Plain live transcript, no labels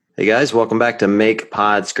Hey guys, welcome back to Make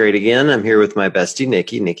Pods Great Again. I'm here with my bestie,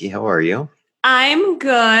 Nikki. Nikki, how are you? I'm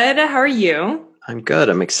good. How are you? I'm good.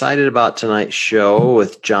 I'm excited about tonight's show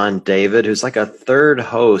with John David, who's like a third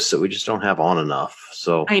host that we just don't have on enough.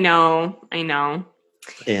 So I know.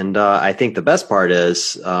 And I think the best part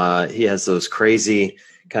is he has those crazy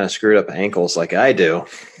kind of screwed up ankles like I do.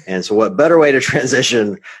 And so what better way to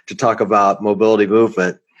transition to talk about mobility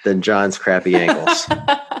movement than John's crappy ankles?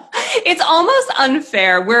 It's almost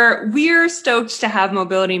unfair. We're stoked to have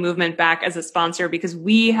Mobility Movement back as a sponsor because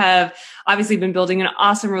we have obviously been building an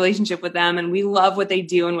awesome relationship with them and we love what they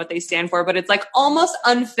do and what they stand for, but it's like almost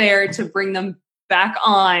unfair to bring them back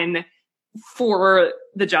on for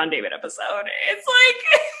the John David episode. It's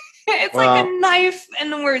like a knife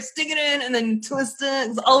and then we're sticking it in and then twisting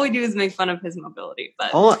it. All we do is make fun of his mobility.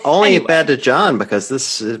 But only anyway. bad to John because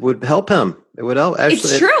this would help him. It would help. Actually,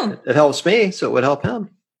 it's true. It helps me, so it would help him.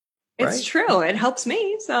 It's right? True. It helps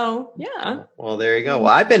me. So yeah. Well, there you go. Well,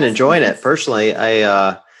 I've been enjoying it personally.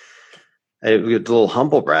 I a little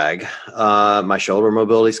humble brag. My shoulder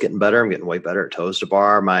mobility is getting better. I'm getting way better at toes to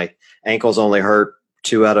bar. My ankles only hurt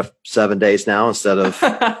 2 out of 7 days now instead of 4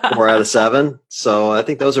 out of 7. So I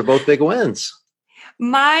think those are both big wins.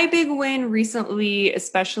 My big win recently,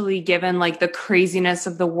 especially given like the craziness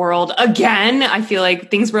of the world again, I feel like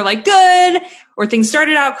things were like good or things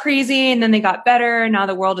started out crazy and then they got better. And now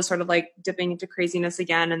the world is sort of like dipping into craziness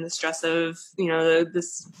again. And the stress of,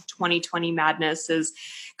 this 2020 madness has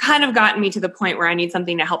kind of gotten me to the point where I need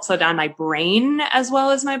something to help slow down my brain as well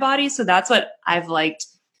as my body. So that's what I've liked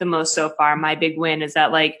the most so far. My big win is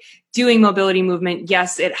that like doing mobility movement,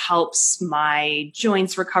 yes, it helps my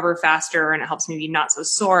joints recover faster and it helps me be not so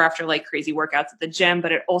sore after like crazy workouts at the gym,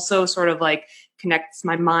 but it also sort of like connects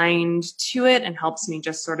my mind to it and helps me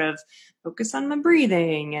just sort of focus on my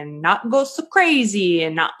breathing and not go so crazy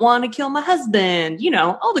and not want to kill my husband,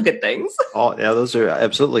 all the good things. Oh yeah, those are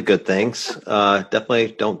absolutely good things.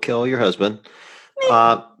 Definitely don't kill your husband.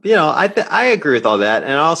 I agree with all that.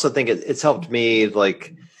 And I also think it's helped me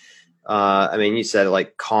like, you said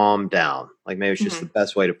like calm down. Like maybe it's just the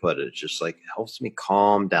best way to put it. It's just like helps me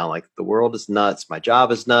calm down. Like the world is nuts. My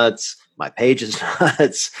job is nuts. My page is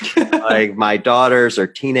nuts. Like my daughters are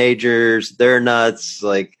teenagers. They're nuts.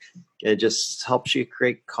 Like it just helps you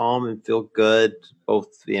create calm and feel good, both,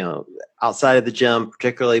 outside of the gym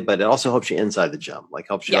particularly, but it also helps you inside the gym. Like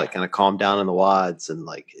helps you like kind of calm down in the wads and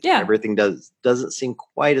like everything doesn't seem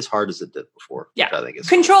quite as hard as it did before. Yeah. I think is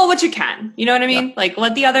control what you can. You know what I mean? Yeah. Like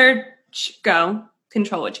let the other go,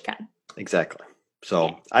 control what you can. Exactly.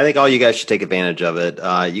 So I think all you guys should take advantage of it.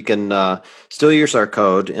 You can still use our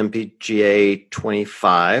code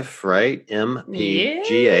MPGA25, right?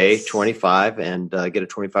 MPGA25 and get a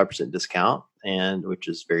 25% discount, and which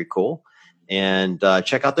is very cool. And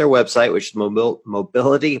check out their website, which is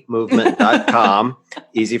mobilitymovement.com.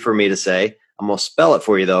 Easy for me to say. I'm going to spell it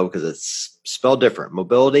for you, though, because it's spelled different.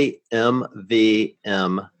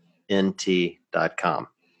 MobilityMVMNT.com.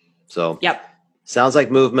 So sounds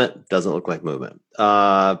like movement, doesn't look like movement.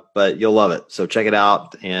 But you'll love it. So check it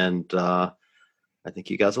out. And I think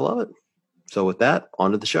you guys will love it. So with that,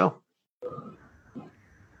 on to the show.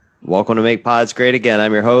 Welcome to Make Pods Great Again.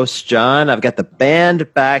 I'm your host, John. I've got the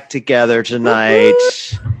band back together tonight.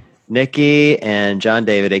 Woo-hoo! Nikki and John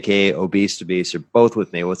David, a.k.a. Obese, are both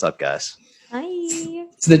with me. What's up, guys? Hi.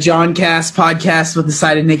 It's the John Cast podcast with the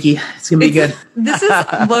side of Nikki. It's going to be good. This is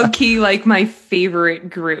low-key like my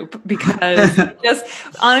favorite group because just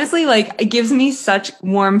honestly, like it gives me such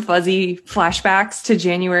warm, fuzzy flashbacks to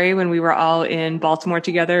January when we were all in Baltimore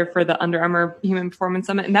together for the Under Armour Human Performance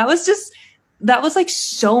Summit. And that was like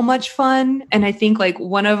so much fun. And I think like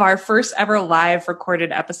one of our first ever live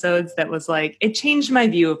recorded episodes that was like, it changed my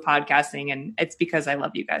view of podcasting. And it's because I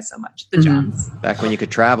love you guys so much. The Johns. Back when you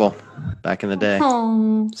could travel back in the day.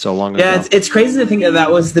 Aww. So long ago. Yeah, it's crazy to think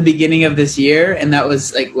that was the beginning of this year. And that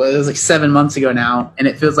was like, it was like 7 months ago now. And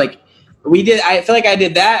it feels like I feel like I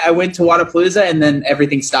did that. I went to Wadapalooza and then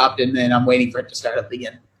everything stopped. And then I'm waiting for it to start up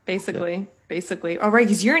again. Basically. Oh, right.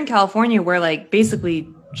 Because you're in California where like basically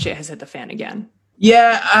shit has hit the fan again.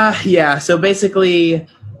 Yeah. So basically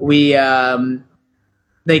we, they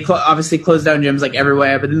obviously closed down gyms like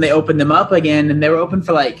everywhere, but then they opened them up again and they were open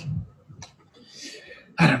for like,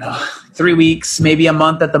 I don't know, 3 weeks, maybe a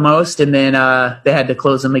month at the most. And then they had to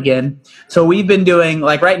close them again. So we've been doing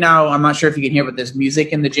like right now, I'm not sure if you can hear, but there's music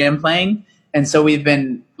in the gym playing. And so we've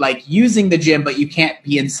been like using the gym, but you can't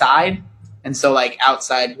be inside. And so like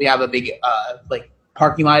outside, we have a big like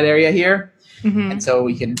parking lot area here. Mm-hmm. And so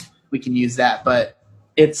we can use that, but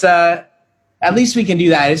it's at least we can do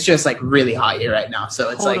that. It's just like really hot here right now.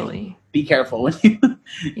 So it's like, be careful when you,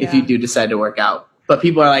 if you do decide to work out. but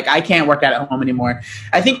people are like, I can't work out at home anymore.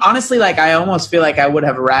 I think honestly, like I almost feel like I would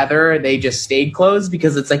have rather they just stayed closed,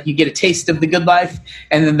 because it's like you get a taste of the good life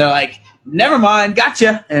and then they're like, never mind,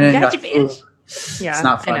 gotcha. And then Gotcha, like, bitch. Yeah, it's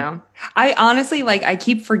not fun. I know. I honestly, like, I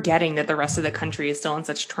keep forgetting that the rest of the country is still in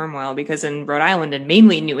such turmoil, because in Rhode Island and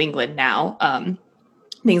mainly New England now,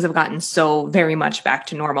 things have gotten so very much back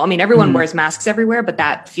to normal. I mean, everyone wears masks everywhere, but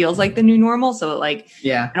that feels like the new normal. So like,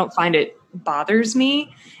 I don't find it bothers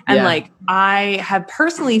me. And like, I have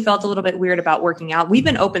personally felt a little bit weird about working out. We've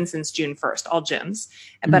been open since June 1st, all gyms,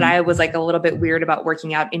 but I was like a little bit weird about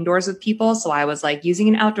working out indoors with people. So I was like using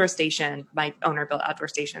an outdoor station. My owner built outdoor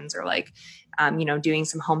stations, or like, doing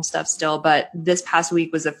some home stuff still. But this past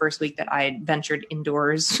week was the first week that I had ventured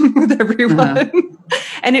indoors with everyone.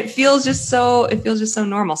 And it feels just so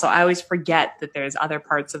normal. So I always forget that there's other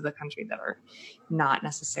parts of the country that are not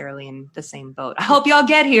necessarily in the same boat. I hope y'all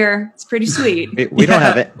get here. It's pretty sweet. We don't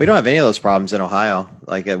have any of those problems in Ohio.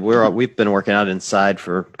 Like we've been working out inside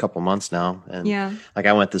for a couple months now, and like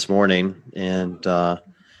I went this morning, and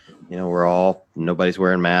nobody's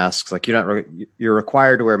wearing masks. Like you're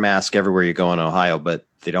required to wear a mask everywhere you go in Ohio, but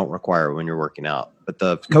they don't require it when you're working out. But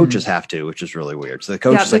the coaches have to, which is really weird. So the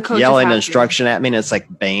coach is like yelling instruction at me, and it's like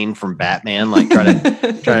Bane from Batman, like trying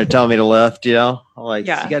to tell me to lift. I'm like,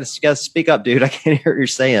 you gotta speak up, dude. I can't hear what you're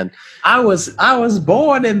saying. I was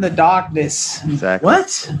born in the darkness. Exactly.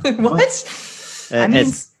 What? What? I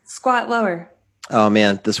mean, squat lower. Oh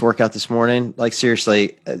man, this workout this morning, like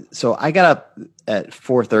seriously. So I got up at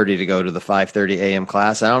 4:30 to go to the 5:30 a.m.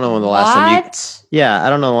 class. I don't know when the last time I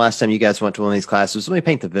don't know the last time you guys went to one of these classes. Let me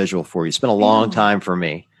paint the visual for you. It's been a long time for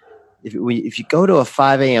me. If you go to a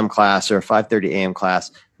 5 a.m. class or a 5:30 a.m.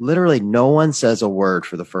 class, literally no one says a word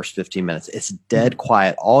for the first 15 minutes. It's dead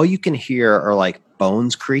quiet. All you can hear are like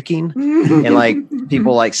bones creaking and like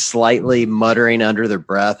people like slightly muttering under their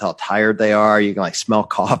breath how tired they are. You can like smell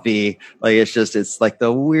coffee. Like it's like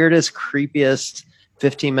the weirdest, creepiest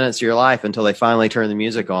 15 minutes of your life until they finally turn the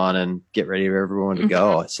music on and get ready for everyone to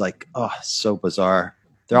go. It's like, so bizarre.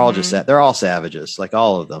 They're all they're all savages, like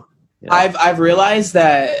all of them. I've realized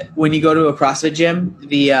that when you go to a CrossFit gym,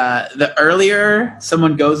 the earlier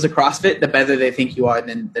someone goes to CrossFit, the better they think you are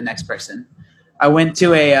than the next person. I went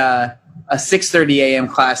to a 6:30 a.m.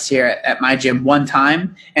 class here at my gym one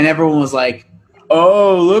time, and everyone was like,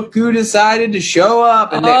 "Oh, look who decided to show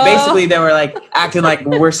up!" And they were like acting like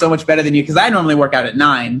we're so much better than you, because I normally work out at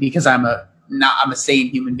 9 because I'm a sane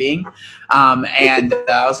human being, and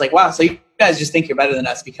I was like, "Wow, so you guys just think you're better than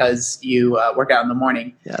us because you work out in the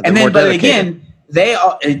morning." And then, but again, they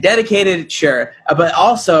are dedicated, sure, but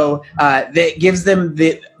also that gives them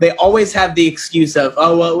they always have the excuse of,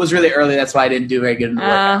 "Oh, well, it was really early, that's why I didn't do very good in the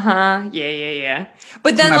workout." Yeah.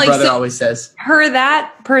 But then, my brother always says, per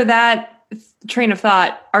that train of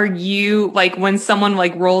thought, are you like, when someone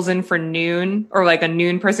like rolls in for noon, or like a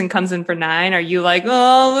noon person comes in for 9, are you like,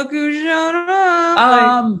 "Oh, look who showed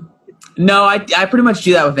up"? No, I pretty much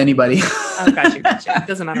do that with anybody. Oh, gotcha. It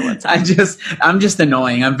doesn't matter what time. I'm just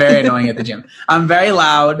annoying. I'm very annoying at the gym. I'm very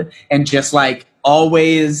loud and just like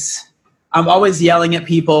I'm always yelling at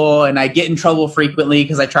people, and I get in trouble frequently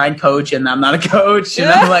because I try and coach and I'm not a coach. And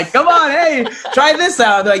I'm like, "Come on, hey, try this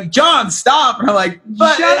out." They're like, "John, stop." And I'm like,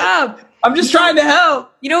 "Shut up. I'm just trying to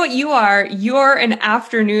help." You know what you are? You're an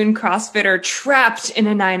afternoon CrossFitter trapped in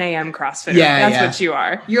a 9 a.m. CrossFitter. That's what you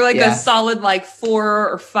are. You're like a solid like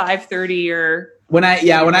 4 or 5:30 or... When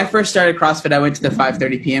I first started CrossFit, I went to the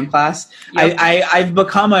 5:30 p.m. class. Yep. I've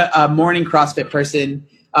become a morning CrossFit person.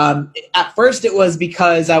 At first it was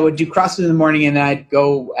because I would do CrossFit in the morning and then I'd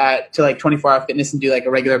go to like 24-hour fitness and do like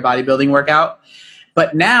a regular bodybuilding workout.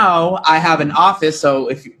 But now I have an office, so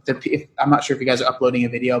if I'm not sure if you guys are uploading a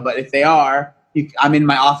video, but if they are, I'm in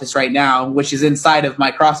my office right now, which is inside of my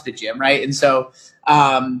CrossFit gym, right? And so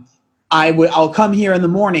I'll come here in the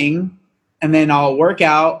morning, and then I'll work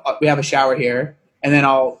out. We have a shower here, and then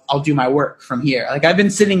I'll do my work from here. Like I've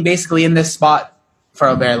been sitting basically in this spot for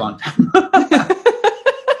a very long time.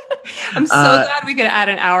 I'm so glad we could add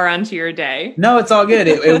an hour onto your day. No, it's all good.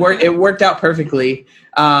 It worked out perfectly.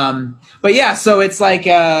 But yeah, so it's like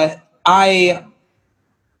I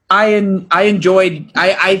enjoyed.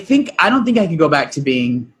 I don't think I could go back to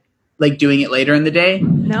being like doing it later in the day.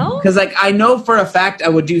 No, because like I know for a fact I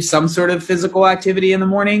would do some sort of physical activity in the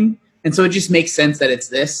morning, and so it just makes sense that it's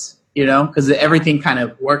this, because everything kind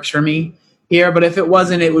of works for me here. But if it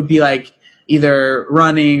wasn't, it would be like either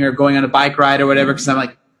running or going on a bike ride or whatever, because I'm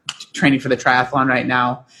like training for the triathlon right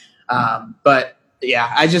now. But yeah,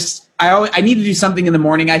 I need to do something in the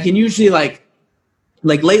morning. I can usually like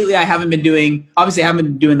like lately I haven't been doing the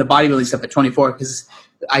bodybuilding stuff at 24 because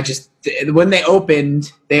when they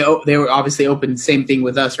opened, they were obviously open, same thing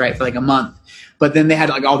with us, right, for like a month. But then they had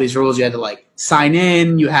like all these rules. You had to like sign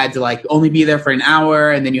in, you had to like only be there for an hour,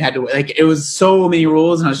 and then you had to like, it was so many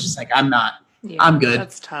rules, and I was just like, I'm good.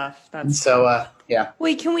 That's tough. Yeah.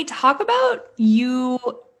 Wait, can we talk about you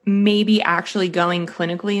maybe actually going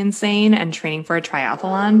clinically insane and training for a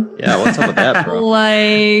triathlon? Yeah, what's up with that, bro?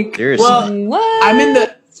 Like, seriously. Well, what? I'm in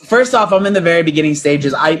the very beginning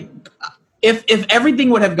stages. If everything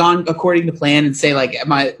would have gone according to plan and say like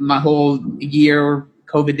my whole year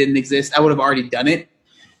COVID didn't exist, I would have already done it.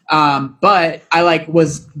 But I like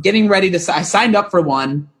was getting ready I signed up for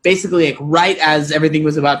one basically like right as everything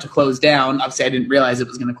was about to close down. Obviously I didn't realize it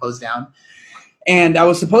was going to close down. And I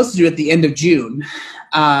was supposed to do it at the end of June.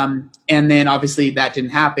 And then obviously that didn't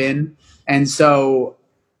happen. And so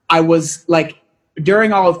I was like,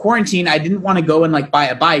 during all of quarantine, I didn't want to go and like buy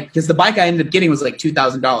a bike because the bike I ended up getting was like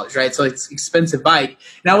 $2,000, right? So it's an expensive bike.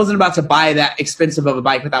 And I wasn't about to buy that expensive of a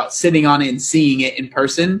bike without sitting on it and seeing it in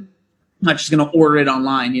person. I'm not just going to order it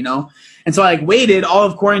online, you know? And so I like waited all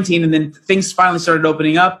of quarantine, and then things finally started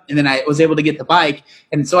opening up, and then I was able to get the bike.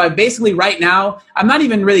 And so I basically right now, I'm not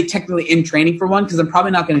even really technically in training for one because I'm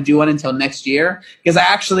probably not going to do one until next year because I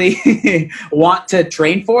actually want to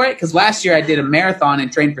train for it because last year I did a marathon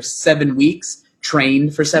and trained for 7 weeks.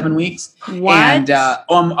 Trained for 7 weeks. What? And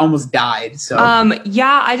almost died. So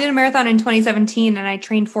yeah, I did a marathon in 2017 and I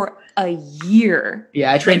trained for a year.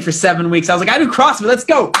 Yeah, I trained for 7 weeks. I was like, I do CrossFit, let's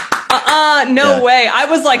go. No way. I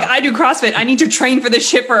was like, I do CrossFit. I need to train for this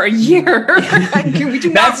shit for a year. We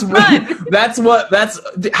do not run.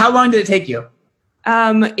 How long did it take you?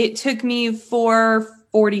 It took me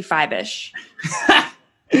 4:45-ish.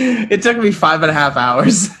 It took me 5.5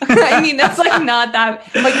 hours. I mean, that's like not that,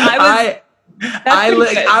 like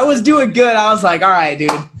I was doing good. I was like, all right,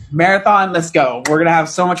 dude, marathon, let's go. We're going to have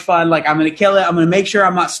so much fun. Like, I'm going to kill it. I'm going to make sure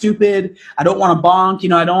I'm not stupid. I don't want to bonk. You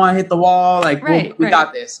know, I don't want to hit the wall. Like, we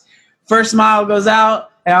got this. First mile goes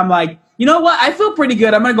out, and I'm like, you know what? I feel pretty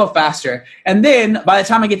good. I'm going to go faster. And then by the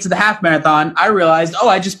time I get to the half marathon, I realized,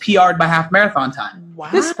 I just PR'd my half marathon time. Wow.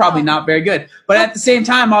 This is probably not very good. But at the same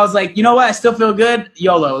time, I was like, you know what? I still feel good.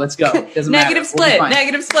 YOLO, let's go. Doesn't Negative matter. split.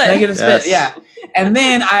 Negative split. Negative split, yeah. And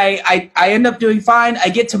then I end up doing fine. I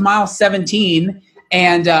get to mile 17,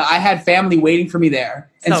 and I had family waiting for me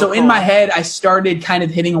there. And so in my head, I started kind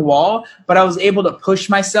of hitting a wall, but I was able to push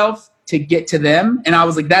myself to get to them. And I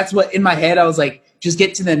was like, that's what in my head, I was like, just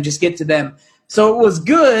get to them, just get to them. So it was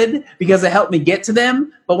good because it helped me get to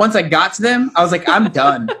them. But once I got to them, I was like, I'm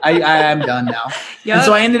done. I am done now. Yep. And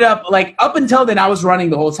so I ended up like up until then I was running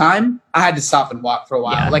the whole time. I had to stop and walk for a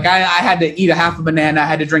while. Yeah. Like I had to eat a half a banana. I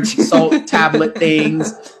had to drink some salt tablet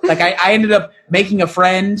things. Like I ended up making a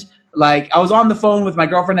friend. Like I was on the phone with my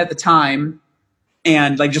girlfriend at the time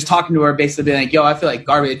and like just talking to her, basically being like, yo, I feel like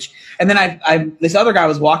garbage. And then I this other guy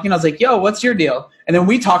was walking. I was like, yo, what's your deal? And then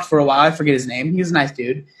we talked for a while. I forget his name. He was a nice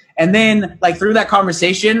dude. And then like through that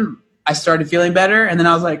conversation, I started feeling better. And then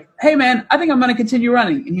I was like, hey man, I think I'm going to continue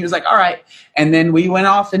running. And he was like, all right. And then we went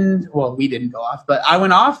off and, well, we didn't go off, but I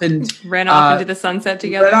went off and ran off into the sunset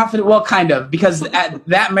together. Ran off, well, kind of, because at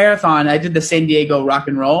that marathon, I did the San Diego Rock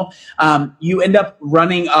and Roll. You end up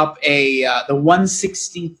running up the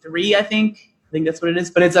 163, I think that's what it is,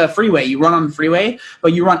 but it's a freeway. You run on the freeway,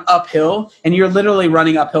 but you run uphill, and you're literally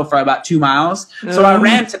running uphill for about 2 miles. So I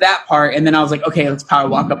ran to that part, and then I was like, okay, let's power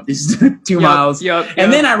walk up these 2 miles.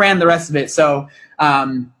 And then I ran the rest of it. So,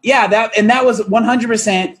 that was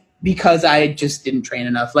 100% because I just didn't train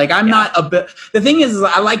enough. Like the thing is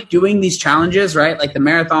I like doing these challenges, right? Like the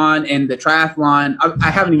marathon and the triathlon. I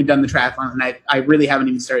haven't even done the triathlon, and I really haven't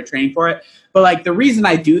even started training for it. But like the reason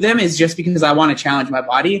I do them is just because I want to challenge my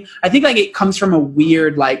body. I think like it comes from a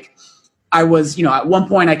weird, like I was, at one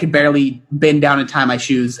point I could barely bend down and tie my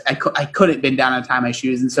shoes. I couldn't bend down and tie my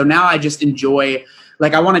shoes. And so now I just enjoy,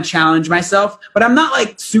 like I want to challenge myself, but I'm not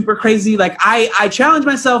like super crazy. Like I challenge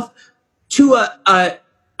myself to a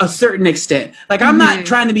certain extent. Like I'm not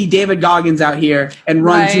trying to be David Goggins out here and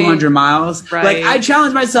run 200 miles. Right. Like I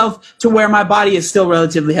challenge myself to where my body is still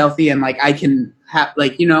relatively healthy and like I can have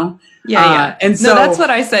Yeah. And so that's what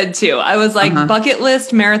I said too. I was like, bucket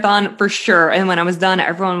list marathon for sure. And when I was done,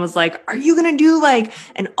 everyone was like, are you going to do like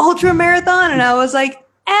an ultra marathon? And I was like,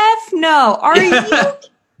 F no. Are you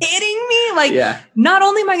kidding me? Like, not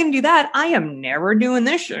only am I going to do that, I am never doing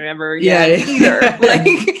this shit ever again either. Like,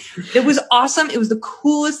 it was awesome. It was the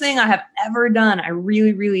coolest thing I have ever done. I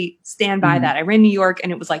really, really stand by that. I ran New York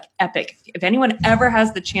and it was like epic. If anyone ever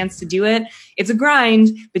has the chance to do it, it's a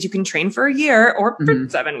grind, but you can train for a year or for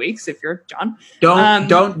 7 weeks if you're John.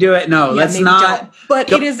 Don't do it. No, let's not. Don't. But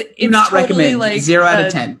it's not totally recommend. like 0 out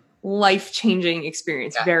of 10. Life-changing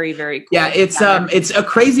experience. Very, very cool. Yeah, it's a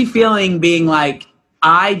crazy feeling being like,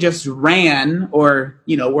 I just ran, or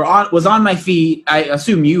was on my feet. I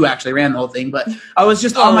assume you actually ran the whole thing, but I was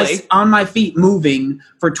just on my feet moving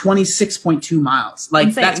for 26.2 miles. Like,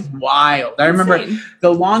 insane. That's wild. I remember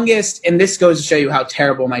the longest, and this goes to show you how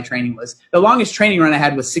terrible my training was. The longest training run I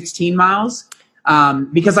had was 16 miles,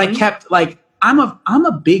 because I kept like, I'm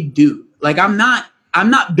a big dude. Like, I'm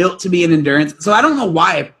not built to be an endurance, so I don't know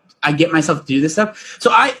why I get myself to do this stuff.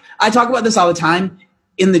 So I talk about this all the time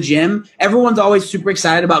in the gym. Everyone's always super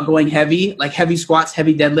excited about going heavy, like heavy squats,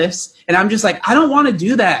 heavy deadlifts. And I'm just like, I don't want to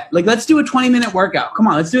do that. Like, let's do a 20-minute workout. Come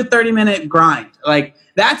on, let's do a 30-minute grind. Like,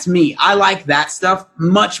 that's me. I like that stuff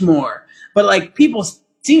much more. But like, people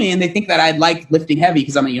see me and they think that I'd like lifting heavy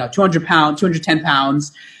because I'm 200 pounds, 210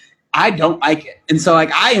 pounds. I don't like it. And so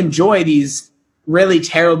like, I enjoy these really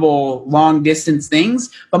terrible long distance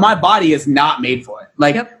things, but my body is not made for it.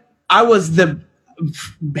 Like, I was the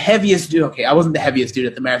heaviest dude. Okay, I wasn't the heaviest dude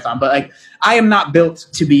at the marathon, but like, I am not built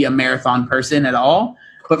to be a marathon person at all.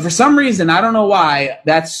 But for some reason, I don't know why,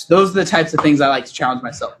 those are the types of things I like to challenge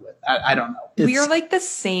myself with. I don't know. We are like the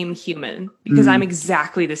same human, because I'm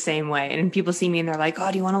exactly the same way. And people see me and they're like, oh,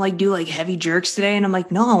 do you want to like do like heavy jerks today? And I'm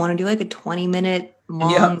like, no, I want to do like a 20-minute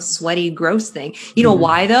long, sweaty, gross thing. You know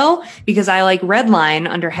why though? Because I like redline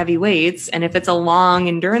under heavy weights. And if it's a long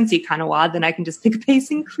endurance-y kind of WOD, then I can just pick a pace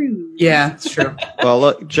and cruise. Yeah, that's true. Well,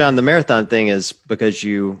 look, John, the marathon thing is because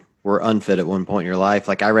you were unfit at one point in your life.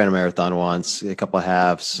 Like, I ran a marathon once, a couple of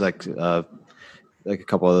halves, like a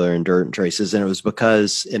couple of other endurance races. And it was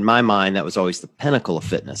because in my mind, that was always the pinnacle of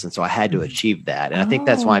fitness. And so I had to achieve that. And I think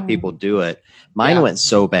that's why people do it. Mine went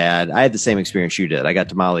so bad. I had the same experience you did. I got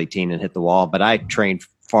to mile 18 and hit the wall, but I trained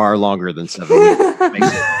far longer than 7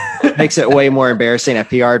 weeks. Makes it way more embarrassing. I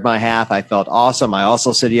PR'd my half. I felt awesome. I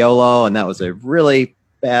also said YOLO, and that was a really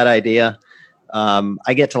bad idea.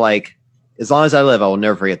 I get to like, as long as I live, I will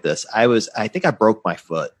never forget this. I think I broke my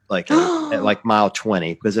foot like at like mile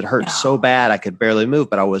 20 because it hurt so bad. I could barely move,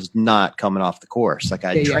 but I was not coming off the course. Like,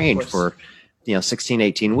 I trained for 16,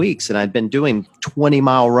 18 weeks, and I'd been doing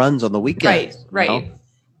 20-mile runs on the weekend. Right.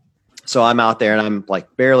 So I'm out there and I'm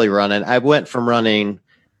like barely running. I went from running,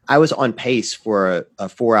 I was on pace for a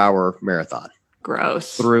 4-hour marathon.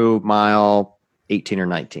 Gross. Through mile 18 or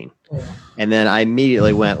 19. And then I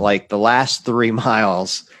immediately went like the last 3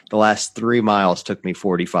 miles took me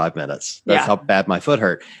 45 minutes. That's how bad my foot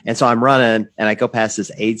hurt. And so I'm running and I go past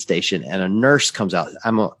this aid station and a nurse comes out.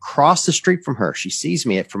 I'm across the street from her. She sees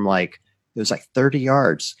me from like, it was like 30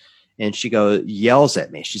 yards. And she yells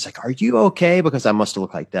at me. She's like, are you okay? Because I must have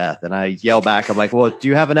looked like death. And I yell back. I'm like, well, do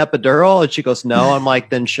you have an epidural? And she goes, no. I'm like,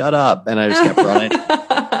 then shut up. And I just kept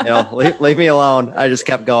running. Leave me alone. I just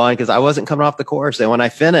kept going because I wasn't coming off the course. And when I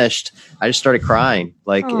finished, I just started crying.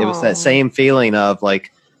 Like, it was that same feeling of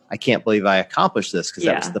like, I can't believe I accomplished this because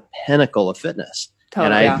that was the pinnacle of fitness.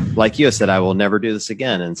 Totally. And like you said, I will never do this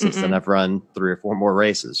again. And since then, I've run 3 or 4 more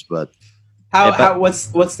races. But what's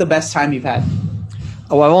the best time you've had?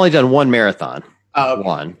 Oh, I've only done one marathon. Oh, okay.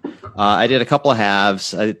 One. I did a couple of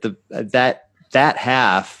halves. That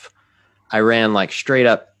half, I ran like straight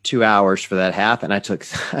up 2 hours for that half, and I took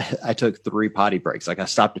 3 potty breaks. Like, I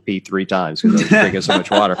stopped to pee 3 times because I was drinking so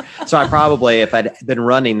much water. So I probably, if I'd been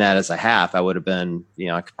running that as a half, I would have been,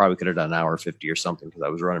 I could have done an hour 50 or something because I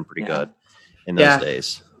was running pretty good in those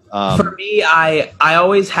days. For me, I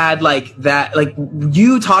always had like that, like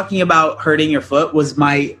you talking about hurting your foot was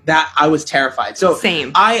that I was terrified. So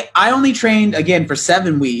same. I only trained again for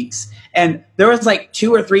 7 weeks, and there was like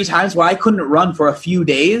 2 or 3 times where I couldn't run for a few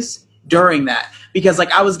days during that because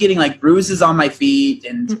like I was getting like bruises on my feet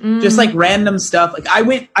and just like random stuff. Like I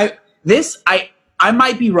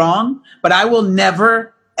might be wrong, but I will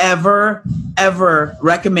never, ever, ever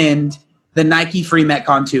recommend the Nike Free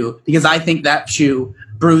Metcon 2 because I think that shoe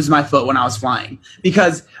bruised my foot when I was flying.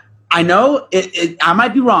 Because I know I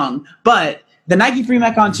might be wrong, but the Nike Free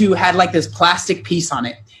Metcon 2 had like this plastic piece on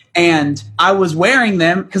it, and I was wearing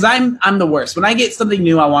them because I'm the worst. When I get something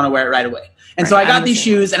new, I want to wear it right away. And so I got these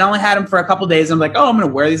shoes and I only had them for a couple days. I'm like, oh, I'm going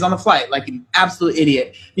to wear these on the flight like an absolute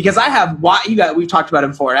idiot because I have we've talked about it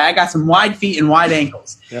before. I got some wide feet and wide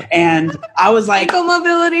ankles. Yep. And I was like, ankle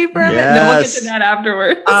mobility for a minute. Then we'll get to that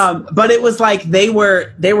afterwards. But it was like they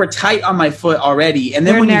were tight on my foot already. And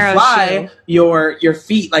then when you fly, your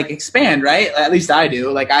feet like expand, right? At least I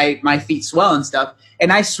do. Like my feet swell and stuff.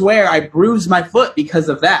 And I swear I bruised my foot because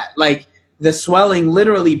of that. Like the swelling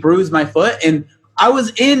literally bruised my foot. And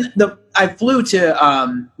I flew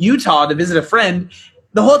to Utah to visit a friend.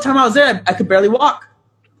 The whole time I was there, I could barely walk.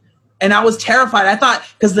 And I was terrified. I thought,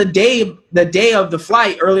 because the day of the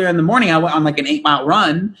flight, earlier in the morning, I went on like an 8-mile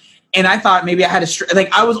run. And I thought maybe I had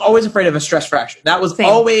I was always afraid of a stress fracture. That was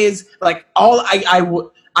always like I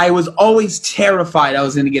was always terrified I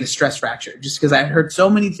was going to get a stress fracture just because I heard so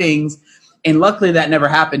many things. And luckily that never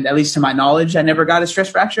happened, at least to my knowledge. I never got a stress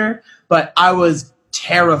fracture, but I was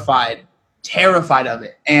terrified of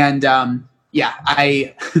it. And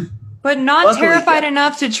but not terrified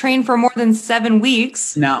enough to train for more than 7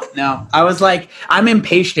 weeks. No. I was like, I'm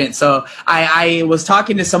impatient. So I was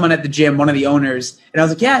talking to someone at the gym, one of the owners, and I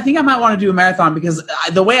was like, yeah, I think I might want to do a marathon because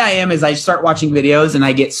the way I am is I start watching videos and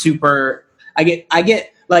I get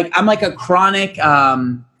I'm like a chronic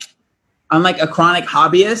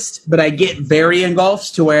hobbyist, but I get very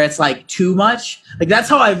engulfed to where it's like too much. Like that's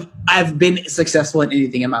how I've been successful in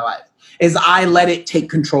anything in my life. Is I let it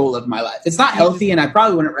take control of my life. It's not healthy and I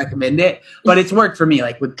probably wouldn't recommend it, but it's worked for me,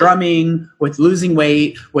 like with drumming, with losing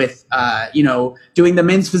weight, with, doing the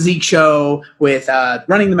men's physique show, with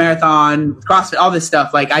running the marathon, CrossFit, all this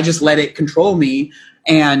stuff. Like I just let it control me.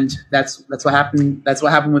 And that's what happened. That's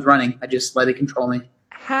what happened with running. I just let it control me.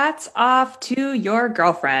 Hats off to your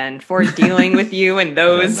girlfriend for dealing with you and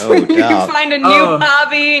those. When you find a new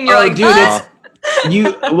hobby and you're like,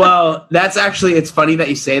 well, that's actually, it's funny that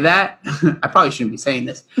you say that. I probably shouldn't be saying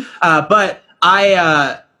this. But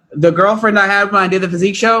the girlfriend I had when I did the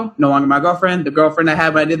physique show, no longer my girlfriend. The girlfriend I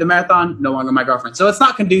had when I did the marathon, no longer my girlfriend. So it's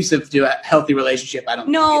not conducive to a healthy relationship. I don't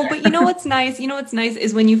know. But you know what's nice? You know what's nice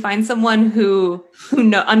is when you find someone who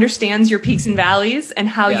understands your peaks and valleys and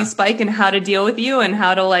how you spike and how to deal with you and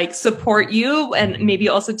how to like support you and maybe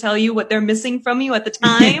also tell you what they're missing from you at the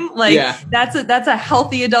time. That's a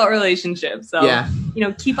healthy adult relationship. So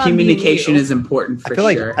keep on communication is important for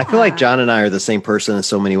sure. I feel like John and I are the same person in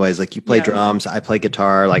so many ways. Like you play drums, I play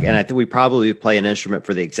guitar, and I think we probably play an instrument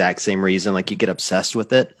for the exact same reason. Like you get obsessed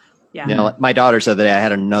with it. Yeah. Like my daughter said that I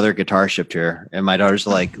had another guitar shipped here, and my daughter's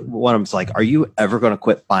like, one of them's like, "Are you ever going to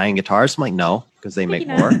quit buying guitars?" I'm like, "No, because they make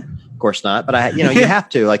more." Of course not. But you have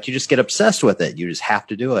to. Like you just get obsessed with it. You just have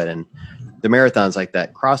to do it. And the marathon's like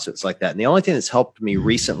that. CrossFit's like that. And the only thing that's helped me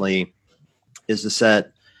recently is to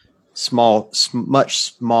set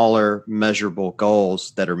much smaller, measurable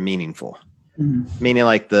goals that are meaningful. Mm-hmm. Meaning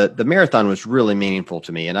like the marathon was really meaningful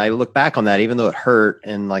to me. And I look back on that, even though it hurt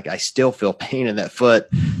and like I still feel pain in that foot,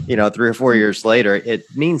 3 or 4 years later, it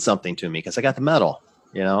means something to me because I got the medal,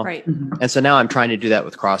 Right. Mm-hmm. And so now I'm trying to do that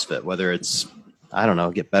with CrossFit, whether it's, I don't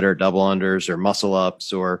know, get better at double unders or muscle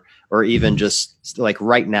ups or even just like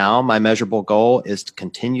right now, my measurable goal is to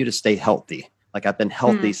continue to stay healthy. Like I've been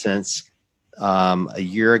healthy since a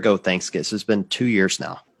year ago Thanksgiving. So it's been 2 years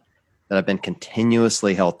now that I've been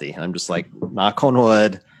continuously healthy. And I'm just like, knock on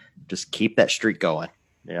wood, just keep that streak going,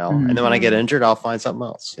 and then when I get injured, I'll find something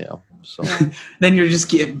else, so then you'll just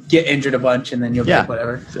get injured a bunch and then you'll get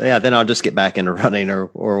whatever. So, then I'll just get back into running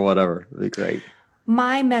or whatever. It'd be great.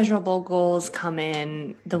 My measurable goals come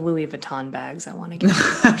in the Louis Vuitton bags I want to get.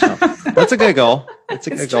 That's a good goal. It's a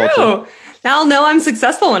good goal. Too. Now I'll know I'm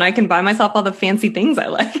successful when I can buy myself all the fancy things I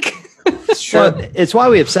like. Well, it's why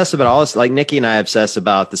we obsess about all this. Like Nikki and I obsess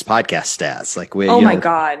about this podcast stats. Like my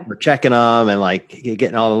God, we're checking them and like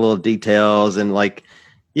getting all the little details and like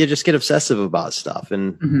you just get obsessive about stuff.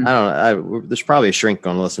 And I don't know. There's probably a shrink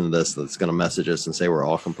going to listen to this that's going to message us and say we're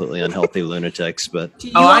all completely unhealthy lunatics. But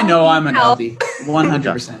I know I'm unhealthy,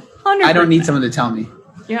 100%. I don't need someone to tell me.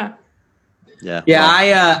 Yeah.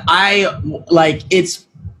 I like it's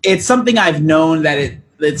something I've known that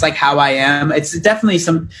it's like how I am. It's definitely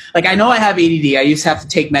like I know I have ADD. I used to have to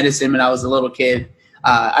take medicine when I was a little kid.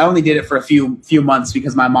 I only did it for a few months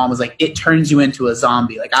because my mom was like, it turns you into a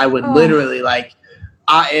zombie. Like I would literally like,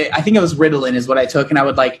 I think it was Ritalin is what I took. And I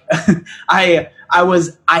would like, I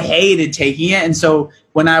hated taking it. And so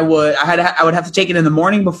when I would have to take it in the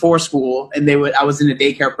morning before school and I was in a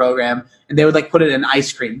daycare program and they would like put it in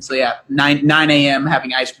ice cream. So 9 a.m.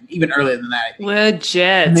 having ice cream, even earlier than that.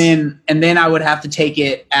 Legit. And then I would have to take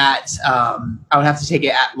it at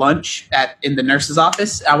lunch in the nurse's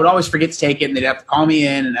office. I would always forget to take it and they'd have to call me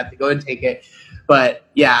in and have to go and take it. But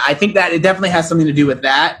yeah, I think that it definitely has something to do with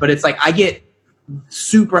that. But it's like I get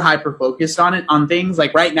super hyper focused on things.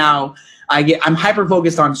 Like right now, I'm hyper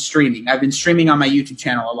focused on streaming. I've been streaming on my YouTube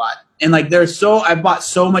channel a lot, and like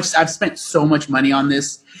I've spent so much money on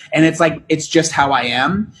this, and it's like it's just how I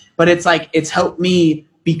am. But it's like it's helped me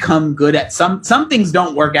become good at some things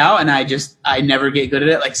don't work out, and I never get good at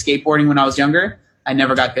it. Like skateboarding when I was younger, I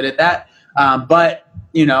never got good at that. But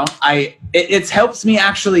you know, it helps me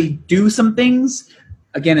actually do some things.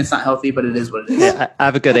 Again, it's not healthy, but it is what it is. Yeah, I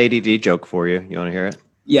have a good ADD joke for you. You want to hear it?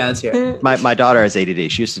 Yeah, let's hear it. My daughter has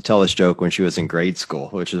ADD. She used to tell this joke when she was in grade school,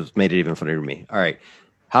 which made it even funnier to me. All right.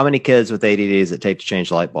 How many kids with ADD does it take to change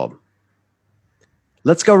the light bulb?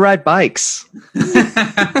 Let's go ride bikes.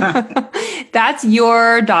 That's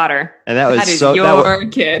your daughter. And that is your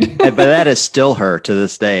kid. But that is still her to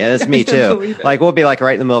this day. And it's me too. Like we'll be like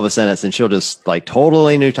right in the middle of a sentence and she'll just like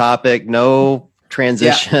totally new topic, no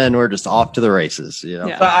transition. We're just off to the races, you know.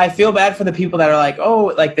 Yeah. But I feel bad for the people that are like,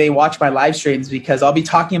 oh, like they watch my live streams because I'll be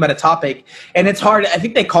talking about a topic and it's hard. I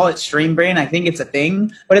think they call it stream brain. I think it's a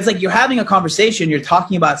thing, but it's like you're having a conversation, you're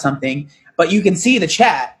talking about something, but you can see the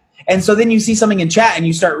chat. And so then you see something in chat and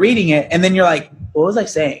you start reading it and then you're like, what was I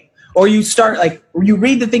saying? Or you start like, you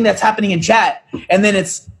read the thing that's happening in chat and then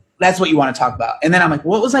that's what you want to talk about. And then I'm like,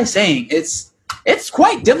 what was I saying? It's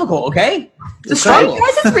quite difficult, okay? It's a struggle.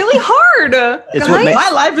 Guys, it's really hard. My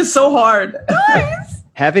life is so hard.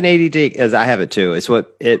 Having ADD, as I have it too,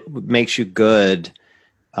 it makes you good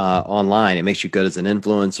online. It makes you good as an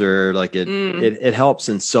influencer. Like it helps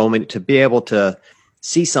in so many, to be able to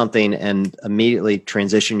see something and immediately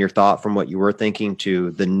transition your thought from what you were thinking to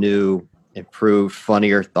the new, improved,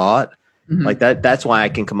 funnier thought. Mm-hmm. Like that's why I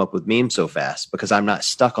can come up with memes so fast, because I'm not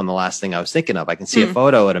stuck on the last thing I was thinking of. I can see a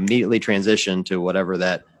photo and immediately transition to whatever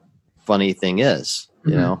that funny thing is,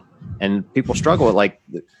 you know? And people struggle with, like,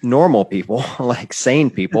 normal people, like sane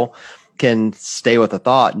people can stay with a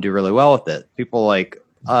thought and do really well with it. People like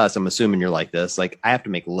us, I'm assuming you're like this, like I have to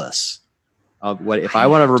make lists. What if I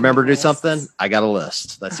want to remember to do something? I got a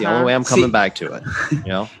list. That's the only way I'm coming back to it. You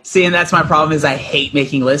know. See, and that's my problem is I hate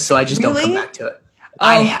making lists, so I just don't come back to it.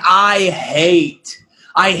 I hate.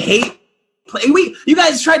 You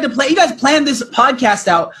guys planned this podcast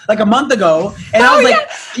out like a month ago, and I was like,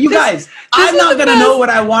 you guys, I'm not gonna know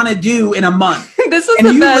what I want to do in a month. This was and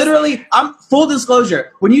the you best. literally, I'm full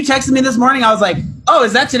disclosure. When you texted me this morning, I was like, oh,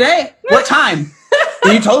 is that today? What time?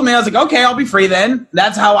 And you told me, I was like, okay, I'll be free then.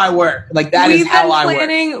 That's how I work. Like that is how I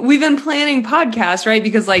work. We've been planning podcasts, right?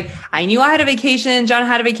 Because like I knew I had a vacation, John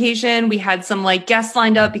had a vacation. We had some like guests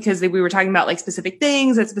lined up because we were talking about like specific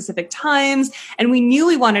things at specific times. And we knew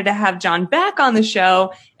we wanted to have John back on the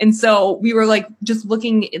show. And so we were like just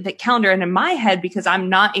looking at the calendar, and in my head, because I'm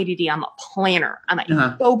not ADD, I'm a planner. I'm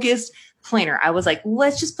a focused planner. I was like,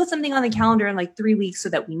 let's just put something on the calendar in like 3 weeks so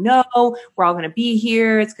that we know we're all going to be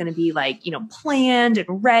here. It's going to be like, you know, planned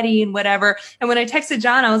and ready and whatever. And when I texted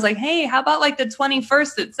John, I was like, hey, how about like the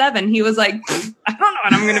 21st at 7? He was like, I don't know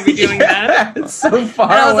when I'm going to be doing that. It's so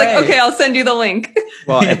far and I was away. like, okay, I'll send you the link.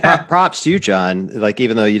 Well, and props to you, John. Like,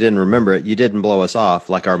 even though you didn't remember it, you didn't blow us off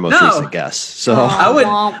like our most recent guests. So I don't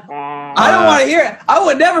want to hear it. I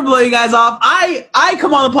would never blow you guys off. I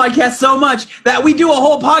come on the podcast so much that we do a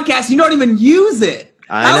whole podcast. You don't even use it.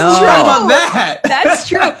 I know. How true about that? That's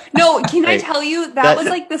true. No, can I tell you that was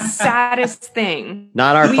like the saddest thing.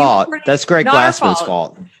 Not our fault. That's Greg Glassman's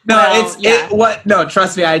fault. No, well, No,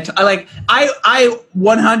 trust me. I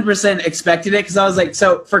 100% expected it because I was like,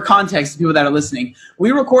 so for context, people that are listening,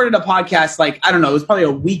 we recorded a podcast like, I don't know, it was probably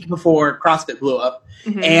a week before CrossFit blew up.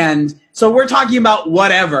 Mm-hmm. And so we're talking about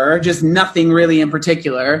whatever, just nothing really in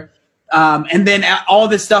particular. And then all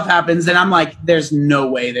this stuff happens, and I'm like, there's no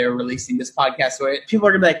way they're releasing this podcast where people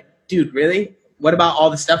are going to be like, dude, really? What about all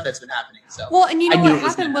the stuff that's been happening? So, well, and you know what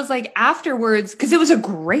happened was like afterwards, because it was a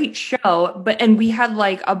great show, and we had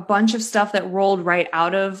like a bunch of stuff that rolled right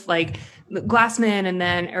out of like Glassman and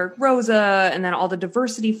then Eric Rosa and then all the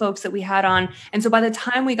diversity folks that we had on. And so by the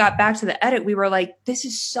time we got back to the edit, we were like, this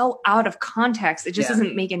is so out of context. It just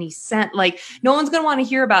doesn't make any sense. Like no one's going to want to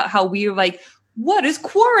hear about how we were like, what is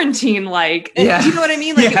quarantine like? And you know what I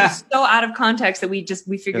mean? Like it was so out of context that we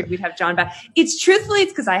figured we'd have John back. It's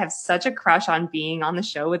because I have such a crush on being on the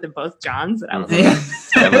show with the both Johns that I was like,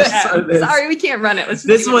 sorry, we can't run it.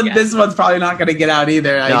 This one's probably not going to get out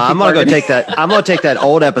either. No, I'm going to take that. I'm going to take that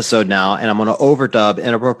old episode now, and I'm going to overdub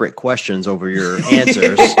inappropriate questions over your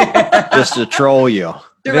answers just to troll you.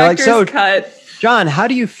 Director's cut. John, how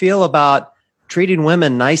do you feel about treating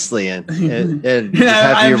women nicely and I'm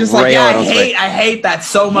just like, I hate that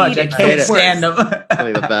so much. I can't stand them.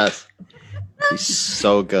 Really the best. He's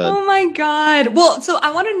so good. Oh my God. Well, so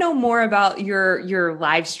I want to know more about your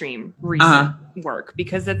live stream recent work,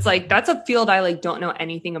 because it's like, that's a field I like don't know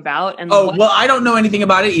anything about. And well, I don't know anything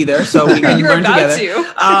about it either. So we can learn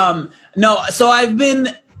together. No, so I've been,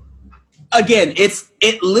 again,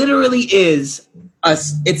 it literally is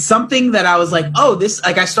it's something that I was like, oh, this,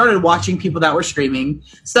 like I started watching people that were streaming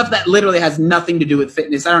stuff that literally has nothing to do with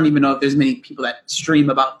fitness. I don't even know if there's many people that stream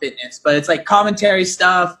about fitness, but it's like commentary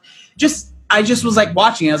stuff. I just was like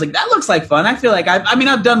watching it. I was like, that looks like fun. I feel like I've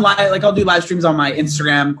done I'll do live streams on my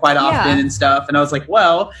Instagram quite often and stuff. And I was like,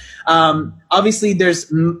 well, obviously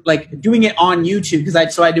there's like doing it on YouTube, because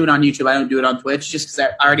I do it on YouTube. I don't do it on Twitch just because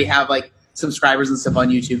I already have like subscribers and stuff on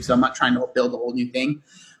YouTube. So I'm not trying to build a whole new thing.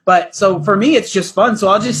 But so for me, it's just fun. So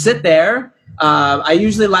I'll just sit there. I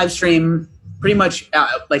usually live stream pretty much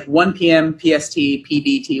like 1 p.m. PST,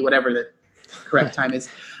 PDT, whatever the correct time is.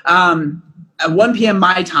 At 1 p.m.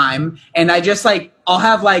 my time, and I just like, I'll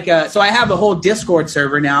have like so I have a whole Discord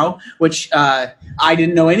server now, which I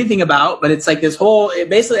didn't know anything about, but it's like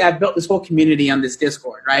basically I've built this whole community on this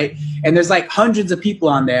Discord, right? And there's like hundreds of people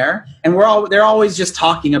on there, and they're always just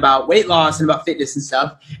talking about weight loss and about fitness and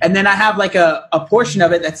stuff. And then I have like a portion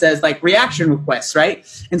of it that says like reaction requests, right?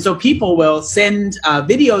 And so people will send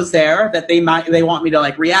videos there that they want me to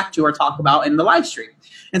like react to or talk about in the live stream.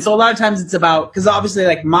 And so a lot of times it's about, because obviously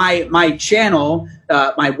like my channel,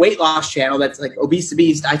 my weight loss channel, that's like Obese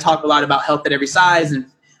Beast, I talk a lot about health at every size and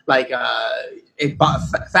like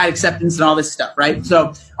fat acceptance and all this stuff, right?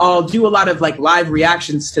 So I'll do a lot of like live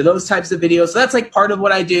reactions to those types of videos. So that's like part of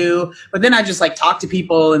what I do. But then I just like talk to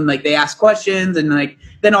people and like they ask questions, and like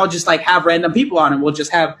then I'll just like have random people on, and we'll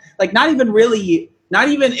just have like it's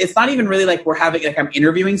not even really like we're having like I'm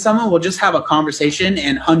interviewing someone. We'll just have a conversation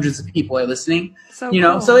and hundreds of people are listening. So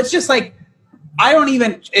cool. So it's just like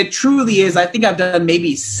it truly is. I think I've done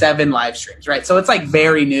maybe 7 live streams, right? So it's like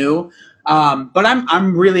very new. But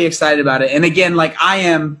I'm really excited about it. And again, like I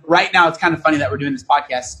am right now, it's kind of funny that we're doing this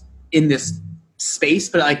podcast in this space,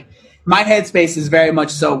 but like my headspace is very much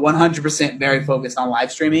so 100% very focused on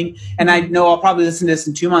live streaming. And I know I'll probably listen to this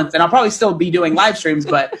in 2 months, and I'll probably still be doing live streams,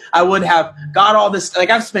 but I would have got all this, like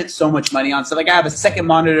I've spent so much money on stuff. Like I have a second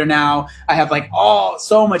monitor now. I have like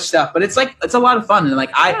so much stuff, but it's like, it's a lot of fun. And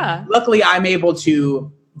like luckily I'm able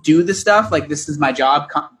to do this stuff. Like this is my job,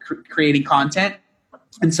 creating content.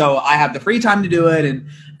 And so I have the free time to do it. And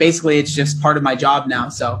basically it's just part of my job now.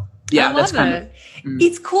 So yeah, that's kind of,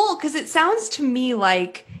 it's cool. 'Cause it sounds to me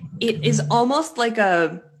like it is almost like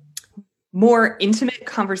a more intimate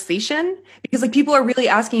conversation, because like people are really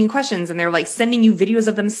asking you questions and they're like sending you videos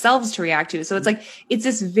of themselves to react to. So it's like, it's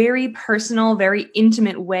this very personal, very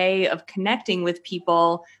intimate way of connecting with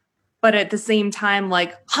people, but at the same time,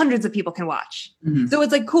 like hundreds of people can watch. Mm-hmm. So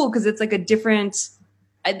it's like cool, because it's like a different,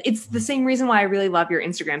 it's the same reason why I really love your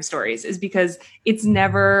Instagram stories, is because it's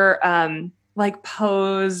never like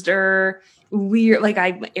posed or weird, like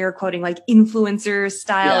I'm air quoting, like influencer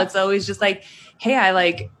style. Yeah. It's always just like, hey, I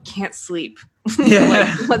like can't sleep.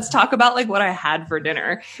 Like, let's talk about like what I had for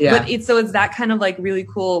dinner. Yeah. But it's that kind of like really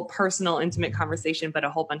cool, personal, intimate conversation, but a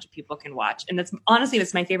whole bunch of people can watch. And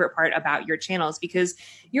that's my favorite part about your channels, because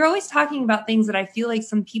you're always talking about things that I feel like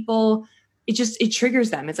some people, it triggers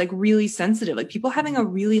them. It's like really sensitive, like people having a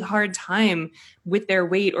really hard time with their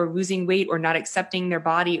weight or losing weight or not accepting their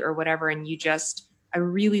body or whatever. And I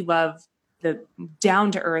really love the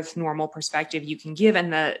down to earth, normal perspective you can give,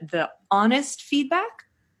 and the honest feedback,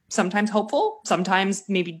 sometimes hopeful, sometimes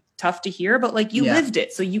maybe tough to hear, but like you lived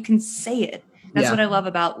it, so you can say it. That's what I love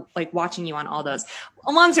about like watching you on all those.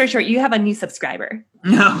 Long story short, you have a new subscriber.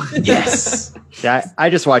 No. Yes. Yeah, I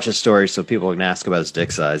just watch his stories so people can ask about his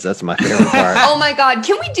dick size. That's my favorite part. Oh my God.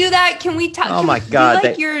 Can we do that? Can we talk? Oh my God.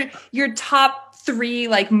 Like your top 3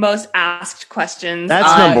 like most asked questions.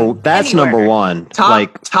 That's number 1.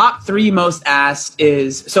 Top 3 most asked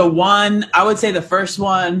is, so 1, I would say the first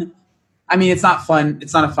one, I mean, it's not fun.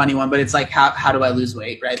 It's not a funny one, but it's like, how do I lose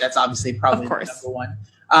weight? Right. That's obviously probably number 1.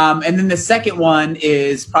 And then the second one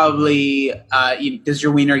is probably, does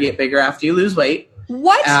your wiener get bigger after you lose weight?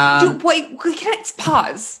 What? Wait, can I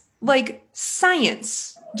pause? Like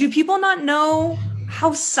science. Do people not know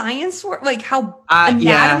how science works? Like how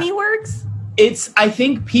anatomy works? I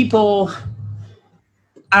think people,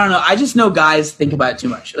 I don't know. I just know guys think about it too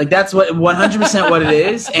much. Like that's what 100% what it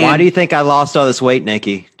is. And why do you think I lost all this weight,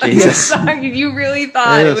 Nikki? Jesus. You really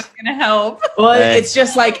thought it was going to help. Well, it's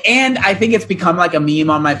just like, and I think it's become like a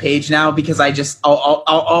meme on my page now, because I'll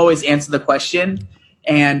always answer the question.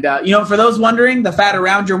 And, for those wondering, the fat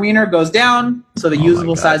around your wiener goes down, so the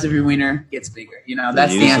usable size of your wiener gets bigger.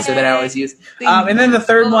 That's the answer that I always use. And then the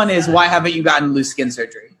third one is, why haven't you gotten loose skin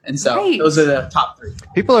surgery? And so those are the top 3.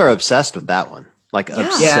 People are obsessed with that one. Like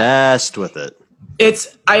obsessed with it.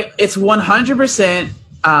 It's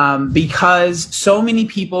 100% because so many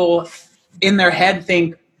people in their head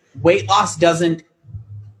think weight loss doesn't,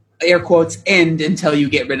 air quotes, end until you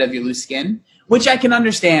get rid of your loose skin, which I can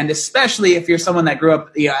understand, especially if you're someone that grew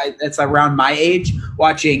up, that's around my age,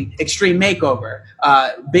 watching Extreme Makeover,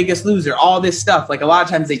 Biggest Loser, all this stuff. Like a lot of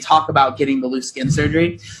times they talk about getting the loose skin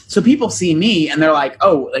surgery. So people see me and they're like,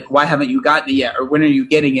 oh, like, why haven't you gotten it yet? Or when are you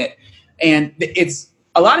getting it? And it's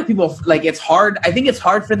a lot of people, like, it's hard. I think it's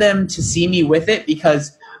hard for them to see me with it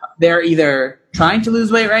because they're either trying to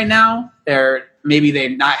lose weight right now, maybe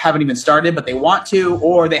they haven't even started, but they want to,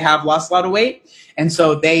 or they have lost a lot of weight. And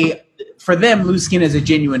so for them, loose skin is a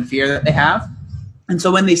genuine fear that they have. And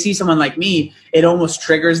so when they see someone like me, it almost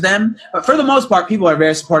triggers them. But for the most part, people are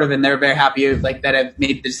very supportive and they're very happy that I've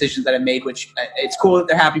made the decisions that I've made, which it's cool that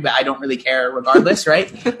they're happy, but I don't really care regardless,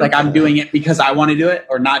 right? Like I'm doing it because I want to do it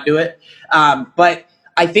or not do it. But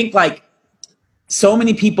I think so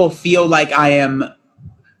many people feel like I am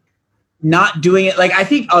not doing it. Like I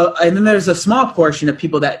think, and then there's a small portion of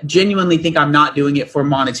people that genuinely think I'm not doing it for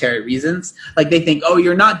monetary reasons. Like they think, oh,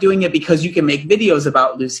 you're not doing it because you can make videos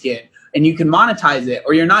about loose skin and you can monetize it,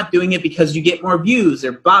 or you're not doing it because you get more views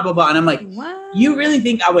or blah, blah, blah. And I'm like, what? You really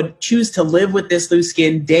think I would choose to live with this loose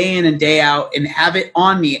skin day in and day out and have it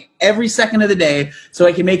on me every second of the day so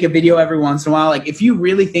I can make a video every once in a while? Like if you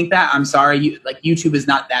really think that, I'm sorry, YouTube is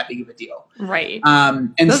not that big of a deal. Right.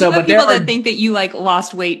 And those so, are the but people that think that you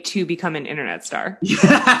lost weight to become an internet star.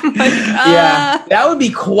 Yeah, that would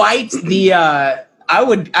be quite the, I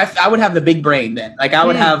would have the big brain then. Like I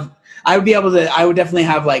would definitely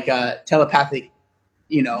have telepathic,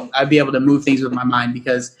 I'd be able to move things with my mind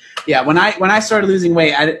because when I started losing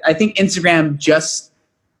weight, I think Instagram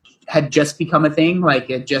had just become a thing. Like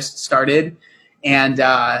it just started. And,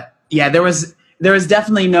 there was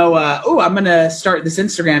definitely no, I'm going to start this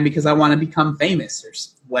Instagram because I want to become famous or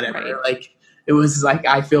whatever. Right. Like it was like,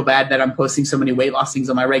 I feel bad that I'm posting so many weight loss things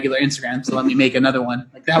on my regular Instagram. So let me make another one.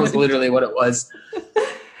 Like that was literally what it was.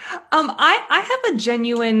 I have a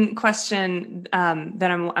genuine question that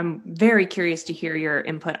I'm very curious to hear your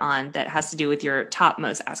input on that has to do with your top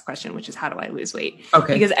most asked question, which is how do I lose weight?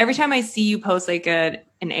 Okay. Because every time I see you post like an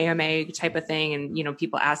AMA type of thing and,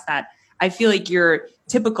 people ask that, I feel like your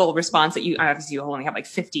typical response that you only have like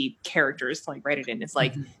 50 characters to like write it in. It's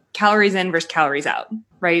like calories in versus calories out,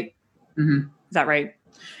 right? Mm-hmm. Is that right?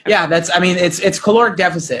 Yeah, it's caloric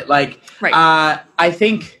deficit. Like, right. I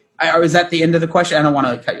think... is that the end of the question? I don't want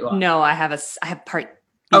to cut you off. No, I have part.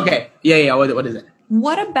 Okay. Yeah. What is it?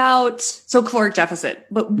 What about, caloric deficit,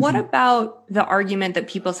 but what about the argument that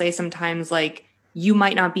people say sometimes like you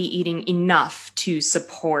might not be eating enough to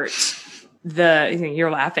support you're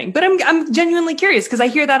laughing, but I'm genuinely curious because I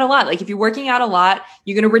hear that a lot. Like if you're working out a lot,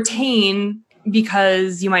 you're going to retain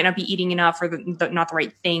because you might not be eating enough or not the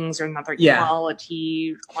right things or not the right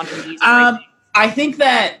quantities. I think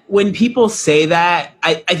that when people say that,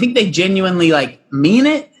 I think they genuinely mean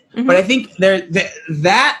it, but I think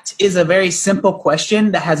that is a very simple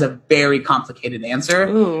question that has a very complicated answer.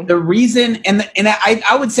 Ooh. The reason, and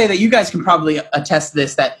I would say that you guys can probably attest to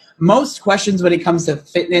this, that most questions when it comes to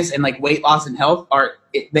fitness and weight loss and health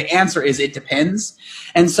the answer is it depends.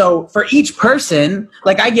 And so for each person,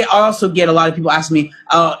 I also get a lot of people asking me,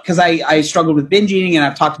 cause I struggled with binge eating and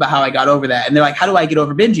I've talked about how I got over that. And they're like, how do I get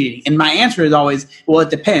over binge eating? And my answer is always, well,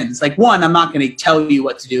 it depends. One, I'm not going to tell you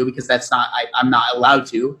what to do because I'm not allowed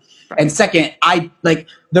to. And second,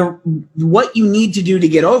 what you need to do to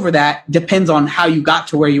get over that depends on how you got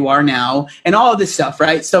to where you are now and all of this stuff,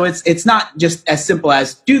 right? So it's not just as simple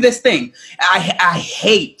as do this thing. I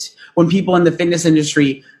hate when people in the fitness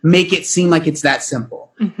industry make it seem like it's that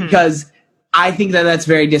simple because I think that that's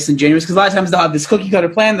very disingenuous because a lot of times they'll have this cookie cutter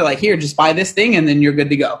plan. They're like, here, just buy this thing and then you're good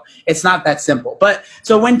to go. It's not that simple. But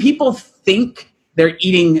so when people think they're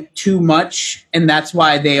eating too much and that's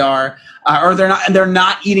why they are, or they're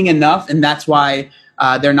not eating enough and that's why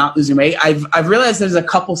they're not losing weight. I've realized there's a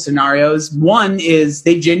couple scenarios. One is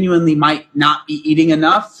they genuinely might not be eating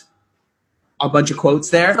enough. A bunch of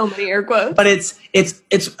quotes there. So many air quotes. But it's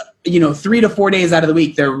 3 to 4 days out of the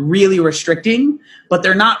week, they're really restricting, but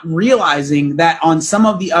they're not realizing that on some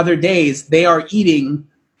of the other days they are eating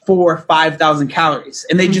 4,000 or 5,000 calories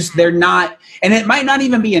and they're not, and it might not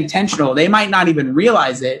even be intentional. They might not even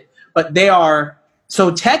realize it, but they are.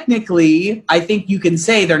 So technically, I think you can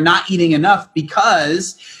say they're not eating enough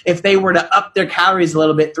because if they were to up their calories a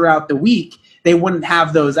little bit throughout the week, they wouldn't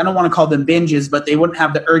have those, I don't want to call them binges, but they wouldn't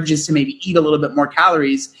have the urges to maybe eat a little bit more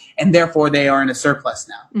calories, and therefore they are in a surplus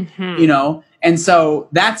now, And so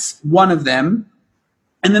that's one of them.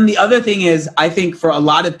 And then the other thing is, I think for a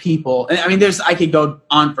lot of people, and I mean, I could go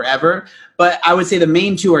on forever, but I would say the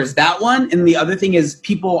main two is that one. And the other thing is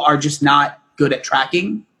people are just not good at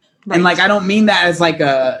tracking. Right. And like, I don't mean that as like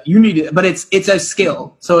you need to, but it's a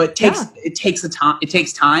skill. So it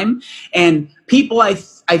takes time. And people, I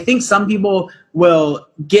think some people will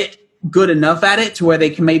get good enough at it to where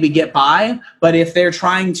they can maybe get by. But if they're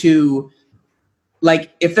trying to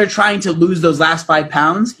lose those last 5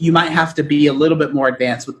 pounds, you might have to be a little bit more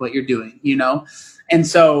advanced with what you're doing, you know? And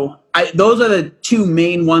so those are the two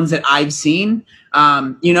main ones that I've seen,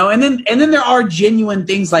 you know, and then there are genuine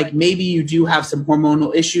things like maybe you do have some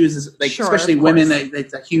hormonal issues, like especially women,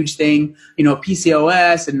 that's a huge thing, you know,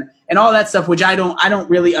 PCOS and all that stuff, which I don't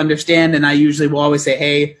really understand. And I usually will always say,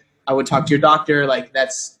 hey, I would talk to your doctor. Like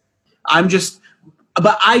but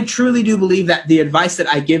I truly do believe that the advice that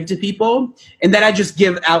I give to people and that I just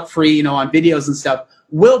give out free, you know, on videos and stuff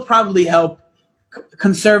will probably help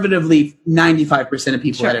conservatively 95% of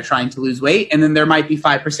people that are trying to lose weight. And then there might be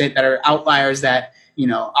 5% that are outliers that, you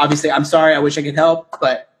know, obviously I'm sorry, I wish I could help,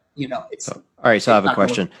 but you know, all right. So I have a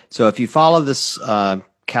question. So if you follow this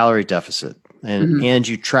calorie deficit and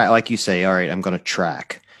you track, like you say, all right, I'm going to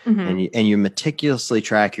track and you meticulously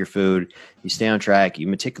track your food, you stay on track, you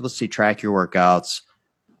meticulously track your workouts,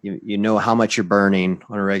 you know how much you're burning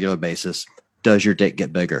on a regular basis. Does your dick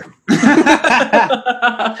get bigger?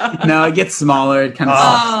 No, it gets smaller. It kind of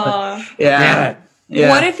sucks. Yeah.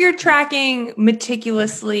 What if you're tracking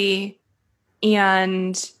meticulously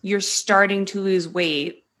and you're starting to lose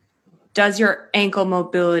weight? Does your ankle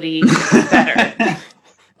mobility get better?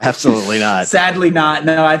 Absolutely not. Sadly not.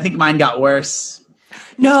 No, I think mine got worse.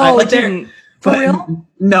 No, it didn't. For real?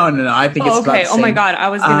 No. I think it's okay. Oh my God. I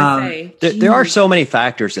was going to say. There are so many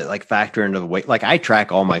factors that like factor into the weight. Like I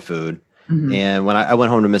track all my food. And when I went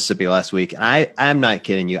home to Mississippi last week, and I'm not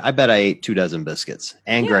kidding you, I bet I ate 2 dozen biscuits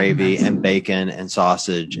and gravy and bacon and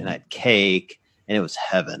sausage and I had cake and it was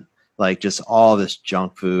heaven. Like just all this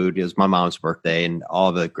junk food. It was my mom's birthday and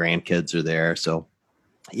all the grandkids are there. So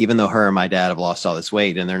even though her and my dad have lost all this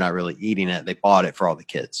weight and they're not really eating it, they bought it for all the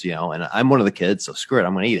kids, you know, and I'm one of the kids, so screw it,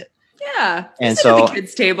 I'm going to eat it. Yeah. And so at the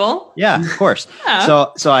kids' table. Yeah, of course.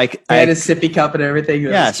 Yeah. So I had a sippy cup and everything.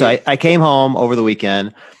 So I came home over the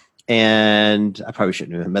weekend. And I probably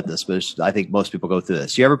shouldn't have admit this, but I think most people go through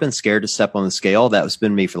this. You ever been scared to step on the scale? That's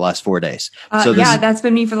been me for the last 4 days. That's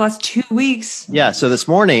been me for the last 2 weeks. Yeah. So this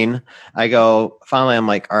morning I'm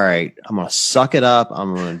like, all right, I'm going to suck it up.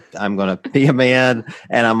 I'm going to be a man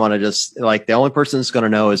and I'm going to just like, the only person that's going to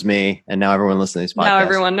know is me. And now everyone listening to this podcast. Now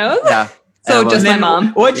everyone knows. Yeah. So just my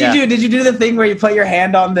mom. What'd you do? Did you do the thing where you put your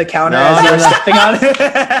hand on the counter as you were stepping on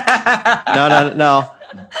it?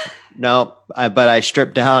 No, but I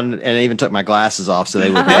stripped down and I even took my glasses off so they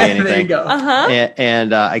wouldn't weigh anything. There you go.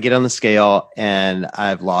 And I get on the scale and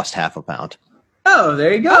I've lost 0.5 pound. Oh,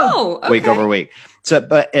 there you go. Oh, okay. Week over week. So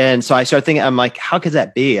I started thinking, I'm like, how could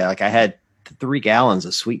that be? Like I had 3 gallons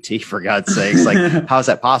of sweet tea, for God's sakes. Like, how is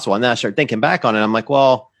that possible? And then I started thinking back on it. I'm like,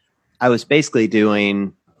 well, I was basically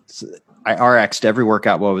I RX'd every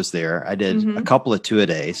workout while I was there. I did a couple of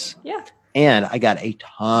 2-a-days. Yeah. And I got a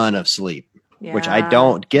ton of sleep. Yeah. Which I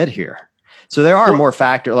don't get here. So there are more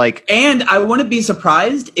factors and I wouldn't be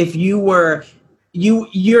surprised if you're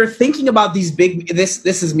thinking about these big, this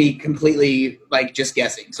is me completely like just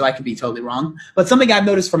guessing. So I could be totally wrong, but something I've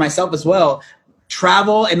noticed for myself as well,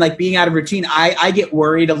 travel and like being out of routine. I get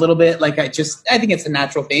worried a little bit. Like I think it's a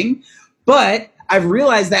natural thing, but I've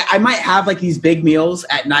realized that I might have like these big meals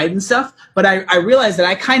at night and stuff, but I realized that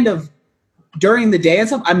I kind of, during the day and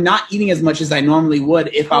stuff, I'm not eating as much as I normally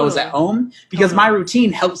would if I was at home because my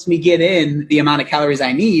routine helps me get in the amount of calories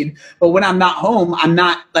I need. But when I'm not home, I'm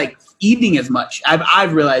not like eating as much.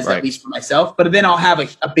 I've realized at least for myself, but then I'll have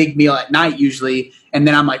a big meal at night usually. And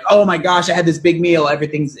then I'm like, oh my gosh, I had this big meal.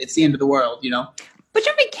 It's the end of the world, you know? But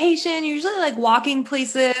your vacation, usually like walking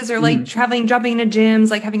places or like traveling, jumping into gyms,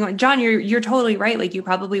 like John, you're totally right. Like you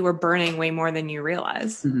probably were burning way more than you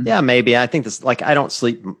realize. Mm-hmm. Yeah, maybe. I think this, like, I don't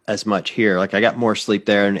sleep as much here. Like I got more sleep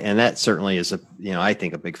there. And that certainly is I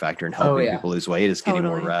think a big factor in helping people lose weight is getting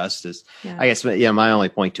more rest I guess, my only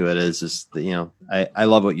point to it is I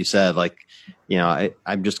love what you said. Like,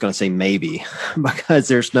 I'm just going to say maybe because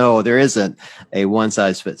there isn't a one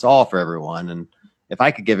size fits all for everyone. And if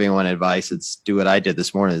I could give anyone advice, it's do what I did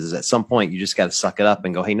this morning. Is at some point you just got to suck it up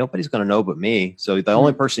and go, hey, nobody's going to know but me. So the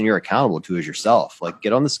only person you're accountable to is yourself. Like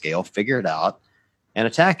get on the scale, figure it out, and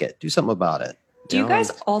attack it. Do something about it. Do you guys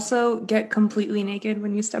also get completely naked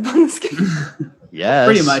when you step on the scale? Yes,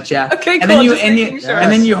 pretty much. Yeah. Okay, cool.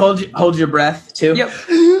 And then you hold your breath too. Yep.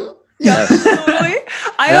 Yeah, totally.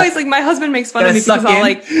 I always like, my husband makes fun of me because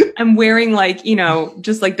I'm wearing like, you know,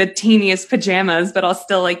 just like the teeniest pajamas, but I'll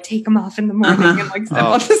still like take them off in the morning and like step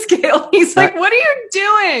on the scale. He's like, what are you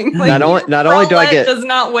doing? Like, not only do I get, does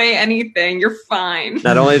not weigh anything. You're fine.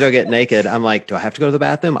 Not only do I get naked, I'm like, do I have to go to the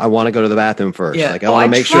bathroom? I want to go to the bathroom first. Yeah. Like I want to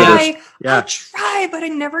make sure I try, but I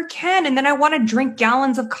never can. And then I want to drink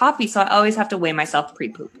gallons of coffee. So I always have to weigh myself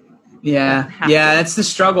pre-poop. Yeah. Yeah. That's the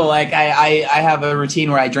struggle. Like I have a routine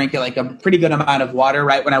where I drink like a pretty good amount of water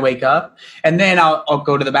right when I wake up, and then I'll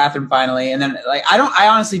go to the bathroom finally. And then like, I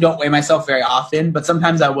honestly don't weigh myself very often, but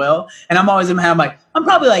sometimes I will. And I'm always in my head, I'm like, I'm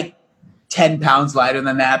probably like 10 pounds lighter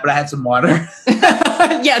than that, but I had some water.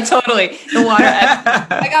 Yeah, totally. The water.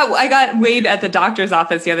 I got weighed at the doctor's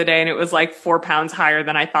office the other day, and it was like 4 pounds higher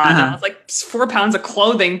than I thought. And I was like, 4 pounds of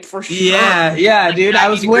clothing for sure. Yeah, like, dude. I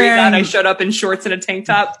was wearing. I showed up in shorts and a tank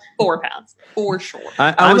top. 4 pounds for sure.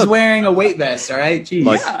 I was wearing a weight vest. All right, jeez.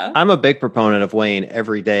 Like, I'm a big proponent of weighing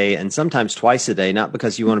every day and sometimes twice a day. Not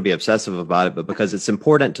because you want to be obsessive about it, but because it's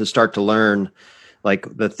important to start to learn.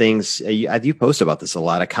 Like the things you post about this a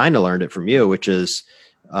lot. I kind of learned it from you, which is,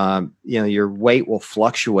 your weight will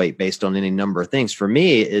fluctuate based on any number of things. For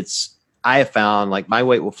me, I have found like my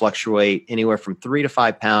weight will fluctuate anywhere from 3 to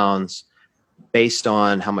 5 pounds based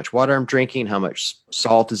on how much water I'm drinking, how much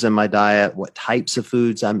salt is in my diet, what types of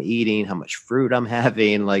foods I'm eating, how much fruit I'm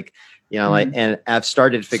having, and I've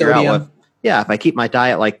started to figure out if I keep my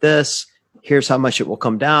diet like this, here's how much it will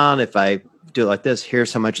come down. If I do it like this,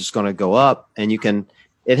 here's how much it's going to go up. And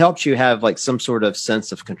it helps you have like some sort of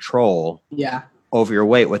sense of control over your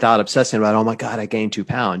weight without obsessing about, oh my God, I gained 2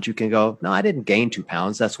 pounds. You can go, no, I didn't gain 2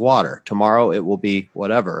 pounds. That's water. Tomorrow it will be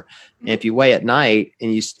whatever. And if you weigh at night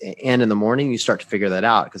and in the morning, you start to figure that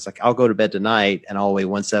out. Cause like I'll go to bed tonight and I'll weigh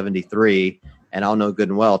 173 and I'll know good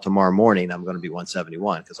and well tomorrow morning, I'm going to be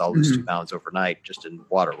 171 cause I'll lose 2 pounds overnight just in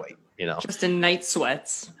water weight, just in night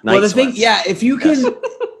sweats. Thing, if you can,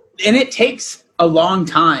 and it takes a long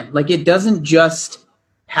time. Like it doesn't just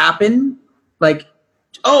happen like,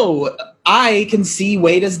 oh, I can see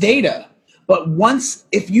weight as data. But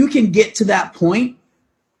if you can get to that point,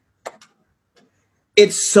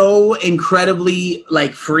 it's so incredibly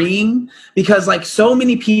like freeing because like so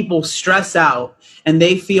many people stress out and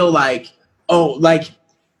they feel like, oh, like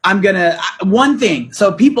one thing.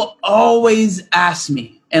 So people always ask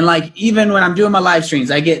me, and like, even when I'm doing my live streams,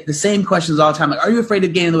 I get the same questions all the time. Like, are you afraid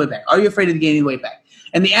of gaining the weight back? Are you afraid of gaining the weight back?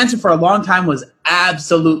 And the answer for a long time was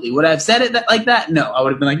absolutely. Would I have said it like that? No, I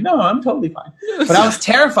would have been like, no, I'm totally fine. But I was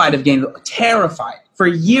terrified of gaining, terrified for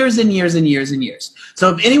years and years and years and years.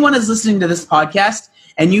 So if anyone is listening to this podcast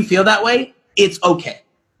and you feel that way, it's okay.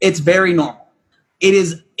 It's very normal.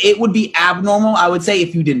 It would be abnormal, I would say,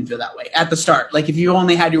 if you didn't feel that way at the start. Like if you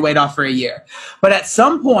only had your weight off for a year. But at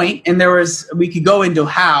some point, and we could go into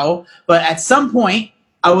how, but at some point,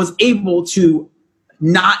 I was able to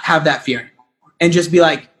not have that fear anymore and just be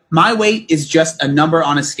like, my weight is just a number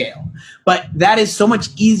on a scale. But that is so much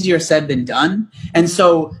easier said than done. And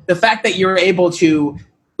so the fact that you're able to,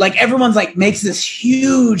 like, everyone's like makes this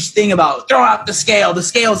huge thing about throw out the scale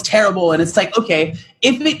is terrible. And it's like, okay,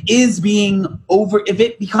 if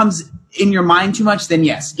it becomes in your mind too much, then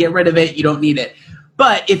yes, get rid of it. You don't need it.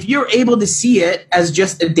 But if you're able to see it as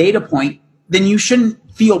just a data point, then you shouldn't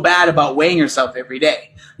feel bad about weighing yourself every day.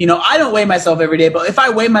 I don't weigh myself every day, but if I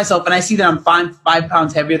weigh myself and I see that I'm 5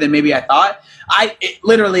 pounds heavier than maybe I thought,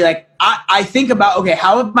 I think about, okay,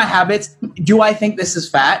 how are my habits? Do I think this is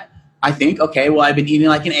fat? I think, okay, well, I've been eating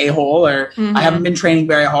like an a-hole, or I haven't been training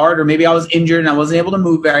very hard, or maybe I was injured and I wasn't able to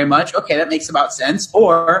move very much. Okay, that makes about sense.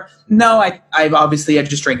 Or no, I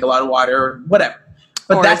just drink a lot of water or whatever.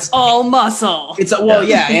 But that's all muscle.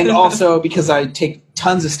 And also because I take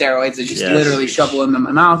tons of steroids, I just literally shovel them in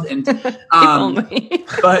my mouth. And but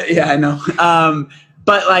yeah, I know.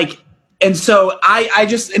 But like, and so I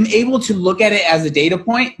just am able to look at it as a data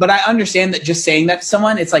point. But I understand that just saying that to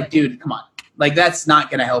someone, it's like, dude, come on. Like that's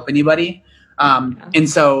not going to help anybody. And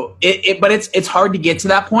so but it's hard to get to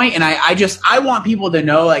that point. And I want people to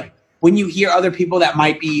know, like, when you hear other people that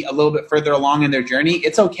might be a little bit further along in their journey,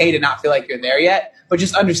 it's okay to not feel like you're there yet, but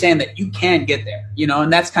just understand that you can get there,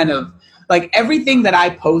 and that's kind of like everything that I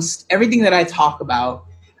post, everything that I talk about.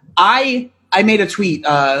 I made a tweet,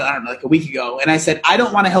 I don't know, like a week ago, and I said, I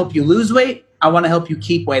don't want to help you lose weight. I want to help you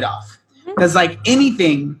keep weight off. Because like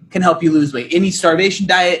anything can help you lose weight. Any starvation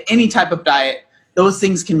diet, any type of diet, those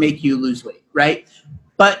things can make you lose weight, right?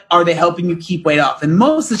 But are they helping you keep weight off? And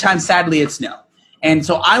most of the time, sadly, it's no. And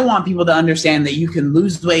so I want people to understand that you can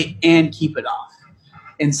lose weight and keep it off.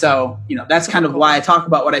 And so, that's kind of why I talk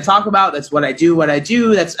about what I talk about. That's what I do, I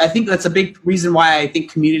think that's a big reason why I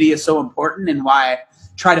think community is so important and why I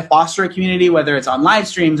try to foster a community, whether it's on live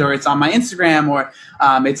streams or it's on my Instagram or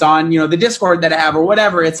it's on, the Discord that I have or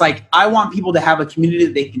whatever. It's like, I want people to have a community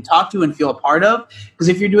that they can talk to and feel a part of. Because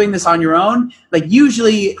if you're doing this on your own, like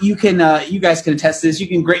usually you can, you guys can attest to this, you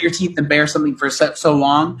can grit your teeth and bear something for so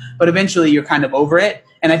long, but eventually you're kind of over it.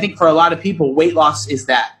 And I think for a lot of people, weight loss is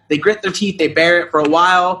that. They grit their teeth, they bear it for a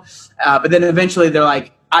while, but then eventually they're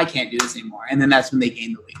like, I can't do this anymore. And then that's when they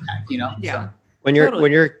gain the weight back, Yeah. So. When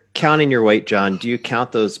you're counting your weight, John, do you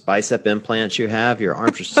count those bicep implants you have? Your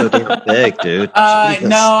arms are so damn big, dude.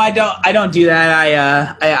 No, I don't do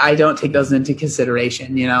that. I don't take those into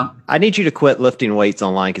consideration, I need you to quit lifting weights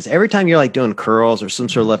online, because every time you're like doing curls or some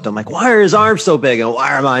sort of lift, I'm like, why are his arms so big and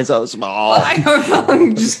why are mine so small? I don't know.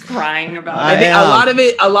 I'm just crying about it. I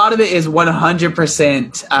think a lot of it is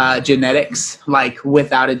 100% genetics, like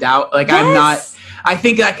without a doubt. Like yes. I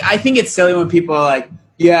think it's silly when people are like,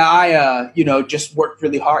 yeah, I just worked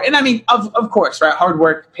really hard. And I mean, of course, right? Hard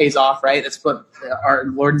work pays off, right? That's what our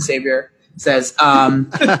Lord and Savior says. But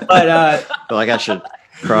I feel like I should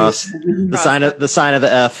cross the sign of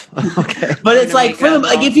the F. Okay. But it's like for them,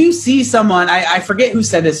 like if you see someone, I forget who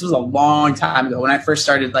said this. It was a long time ago when I first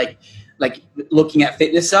started like looking at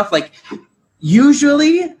fitness stuff. Like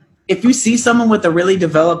usually, if you see someone with a really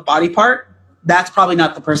developed body part, that's probably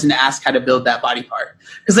not the person to ask how to build that body part.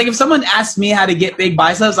 Because like if someone asks me how to get big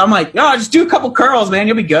biceps, I'm like, no, just do a couple curls, man,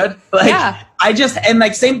 you'll be good. Like yeah. And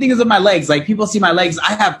like same thing as with my legs. Like people see my legs,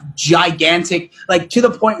 I have gigantic, like to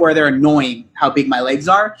the point where they're annoying how big my legs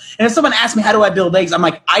are. And if someone asks me how do I build legs, I'm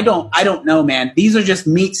like, I don't know, man. These are just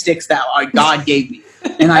meat sticks that God gave me.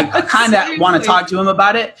 And I kind of want to talk to him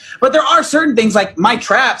about it. But there are certain things like my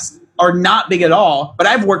traps are not big at all, but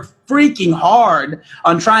I've worked freaking hard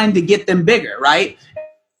on trying to get them bigger, right?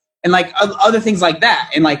 And like other things like that.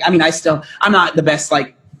 And like, I mean, I'm not the best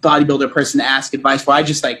like bodybuilder person to ask advice for. I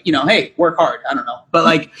just like, hey, work hard. I don't know. But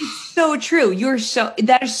like, so true.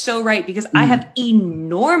 That is so right, because I have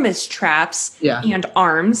enormous traps and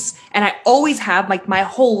arms, and I always have like my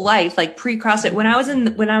whole life, like pre-CrossFit. When I was in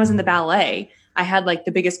the ballet, I had like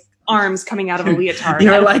the biggest arms coming out of a leotard.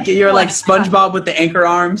 You're like SpongeBob with the anchor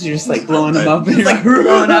arms. You're just like blowing them up. Like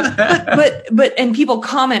blowing up. But and people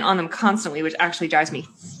comment on them constantly, which actually drives me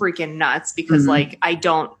freaking nuts, because like I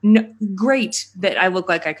don't know, great that I look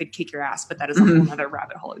like I could kick your ass, but that is a whole other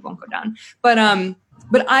rabbit hole we won't go down. But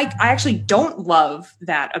I actually don't love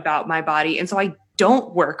that about my body, and so I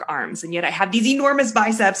don't work arms, and yet I have these enormous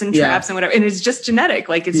biceps and traps and whatever, and it's just genetic.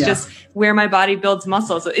 Like it's just where my body builds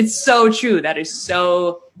muscle. So it's so true. That is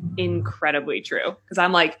so incredibly true, because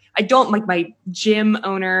I'm like, I don't like my gym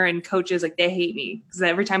owner and coaches, like they hate me because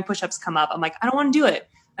every time push-ups come up, I'm like, I don't want to do it.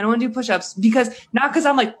 I don't want to do push-ups, not because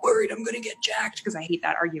I'm like worried I'm going to get jacked, because I hate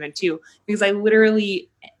that argument too, because I literally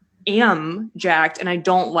am jacked and I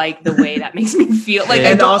don't like the way that makes me feel. Like,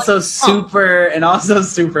 and also super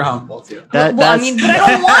humble too. I mean, but I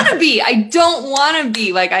don't want to be. I don't want to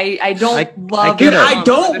be like I don't love. Dude, I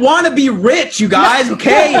don't want to be rich, you guys.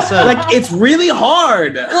 Okay, so like it's really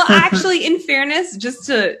hard. Well, actually, in fairness, just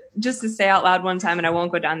to say out loud one time, and I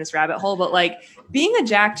won't go down this rabbit hole, but like being a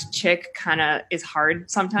jacked chick kind of is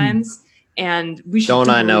hard sometimes. And we should. Don't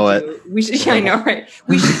I know it? We should. Yeah, I know, right?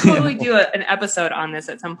 We should totally do an episode on this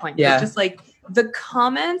at some point. Yeah. But just like the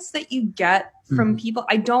comments that you get from people.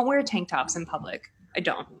 I don't wear tank tops in public. I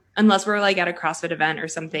don't, unless we're like at a CrossFit event or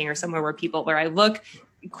something, or somewhere where I look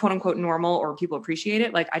quote unquote normal or people appreciate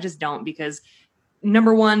it. Like I just don't, because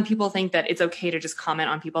number one, people think that it's okay to just comment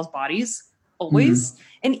on people's bodies always,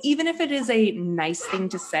 and even if it is a nice thing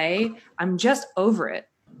to say, I'm just over it.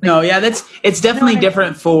 Like, no, yeah, it's definitely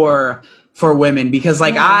different for women, because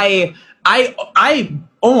like I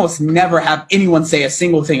almost never have anyone say a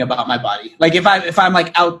single thing about my body. Like if I'm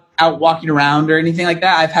like out walking around or anything like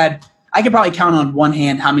that, I could probably count on one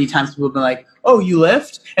hand how many times people have been like, oh, you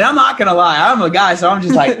lift? And I'm not gonna lie, I'm a guy, so I'm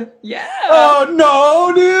just like, yeah. Oh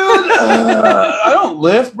no, dude, I don't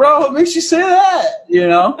lift, bro. What makes you say that?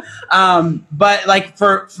 But like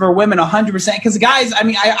for women, 100%, because guys, I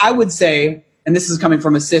mean, I would say, and this is coming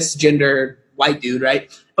from a cisgender white dude,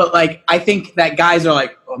 right? But like, I think that guys are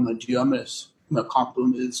like, oh, I'm gonna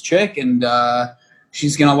compliment this chick, and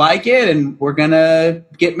she's gonna like it, and we're gonna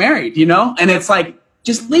get married, And it's like,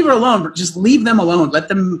 just leave her alone. Just leave them alone. Let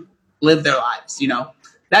them live their lives.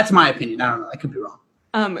 That's my opinion. I don't know. I could be wrong.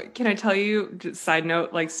 Can I tell you, just side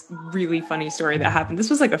note, like really funny story that happened. This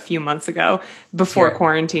was like a few months ago before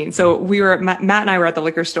quarantine. So Matt and I were at the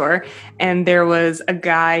liquor store, and there was a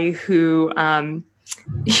guy who,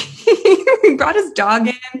 he brought his dog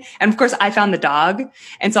in, and of course I found the dog.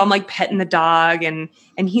 And so I'm like petting the dog, and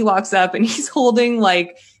he walks up and he's holding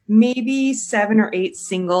like maybe 7 or 8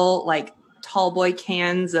 single, like tall boy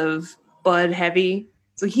cans of Bud Heavy.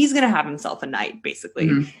 So he's going to have himself a night, basically.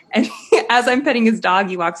 Mm-hmm. And as I'm petting his dog,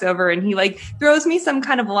 he walks over and he like throws me some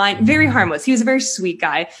kind of line, very harmless. He was a very sweet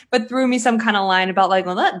guy, but threw me some kind of line about like,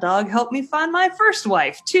 well, that dog helped me find my first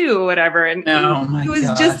wife too, or whatever. And it was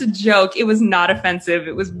just a joke. It was not offensive.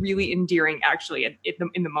 It was really endearing, actually,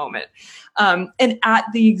 in the moment. And at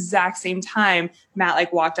the exact same time, Matt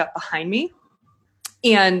like walked up behind me,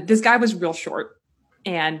 and this guy was real short.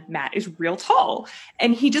 And Matt is real tall.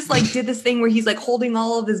 And he just like did this thing where he's like holding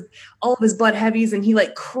all of his Bud Heavies, and he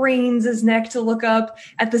like cranes his neck to look up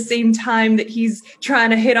at the same time that he's trying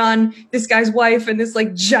to hit on this guy's wife. And this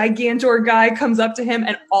like gigantor guy comes up to him,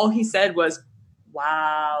 and all he said was,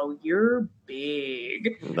 "Wow, you're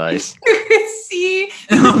big." Nice. See?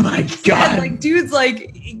 Oh my God. Like dude's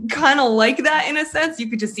like kind of like that in a sense. You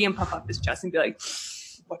could just see him puff up his chest and be like,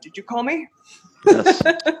 "What did you call me?" Yes.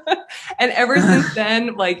 And ever since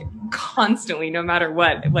then, like constantly, no matter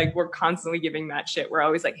what, like we're constantly giving Matt shit. We're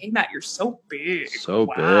always like, "Hey Matt, you're so big. So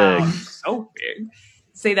wow, big. So big."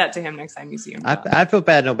 Say that to him next time you see him. I feel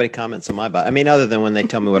bad nobody comments on my butt. I mean, other than when they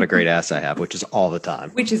tell me what a great ass I have, which is all the time.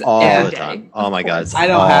 Which is all the time. Oh my God. I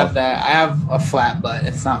don't have that. I have a flat butt.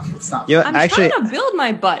 It's not. I'm trying to build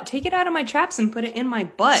my butt. Take it out of my traps and put it in my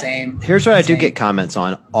butt. Same. Here's what I do get comments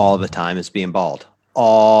on all the time is being bald.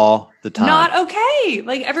 All the time. Not okay.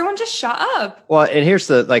 Like everyone just shut up. Well, and here's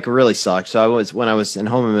the like really sucks. So when I was in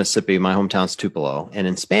Houma, Mississippi, my hometown's Tupelo, and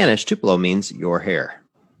in Spanish, Tupelo means your hair.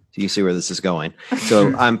 So you see where this is going.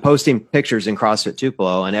 So I'm posting pictures in CrossFit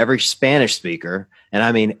Tupelo, and every Spanish speaker, and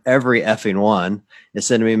I mean every effing one, is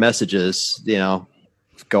sending me messages,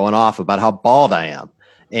 going off about how bald I am,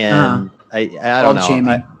 and I don't know.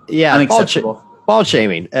 Shaming. Bald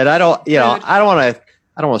shaming, and I don't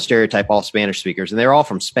want to stereotype all Spanish speakers, and they're all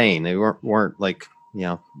from Spain. They weren't like,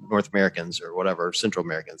 North Americans or whatever, Central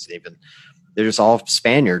Americans even. They're just all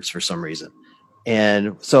Spaniards for some reason.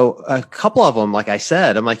 And so a couple of them, like I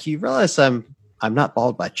said, I'm like, you realize I'm not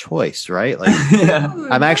bald by choice, right? Like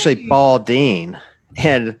I'm actually balding.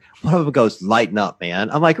 And one of them goes, "Lighten up, man."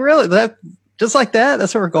 I'm like, really? That just like that?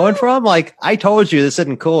 That's where we're going from? Like, I told you this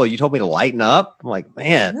isn't cool. You told me to lighten up. I'm like,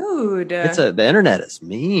 man, dude, the internet is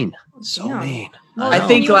mean. So mean. Well, I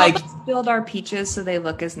think like build our peaches so they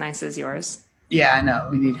look as nice as yours. Yeah, I know.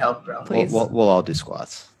 We need help, bro. Please. We'll all do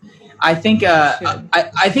squats. I think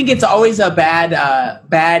I think it's always a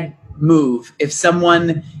bad move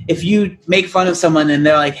if you make fun of someone and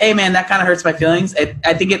they're like, "Hey man, that kind of hurts my feelings."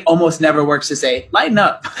 I think it almost never works to say, "Lighten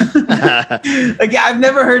up." Like I've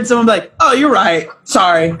never heard someone be like, "Oh, you're right.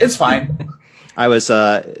 Sorry, it's fine." I was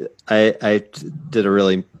I did a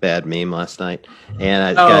really bad meme last night,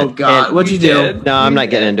 and what'd you do? No, I'm not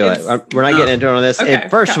getting into it. We're not getting into it on this. Okay.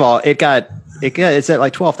 First of all, it's at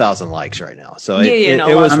like 12,000 likes right now, so it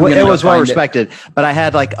was well respected. But I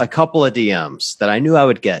had like a couple of DMs that I knew I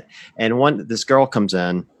would get, and this girl comes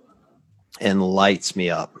in and lights me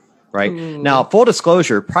up. Right now, full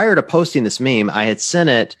disclosure, prior to posting this meme, I had sent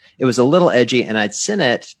it. It was a little edgy, and I'd sent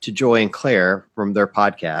it to Joy and Claire from their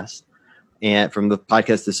podcast. And from the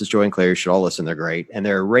podcast, This is Joy and Claire, you should all listen. They're great. And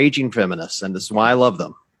they're raging feminists. And this is why I love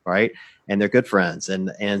them. Right. And they're good friends.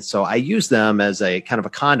 And so I use them as a kind of a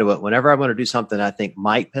conduit. Whenever I want to do something I think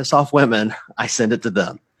might piss off women, I send it to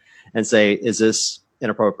them and say, "Is this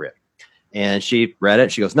inappropriate?" And she read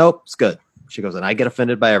it. She goes, "Nope, it's good." She goes, "And I get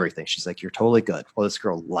offended by everything." She's like, "You're totally good." Well, this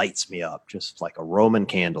girl lights me up just like a Roman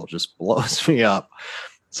candle, just blows me up.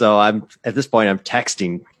 So at this point, I'm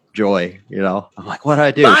texting Joy, I'm like, "What do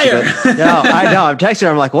I do?" She goes, "No, I know." I'm texting her.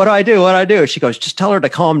 I'm like, "What do I do? What do I do?" She goes, "Just tell her to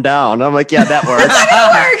calm down." And I'm like, "Yeah, that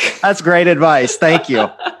works." That's great advice. Thank you.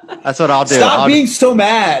 That's what I'll do. Stop being so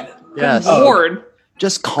mad. Yes. Lord.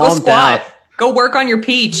 Just calm down. Go work on your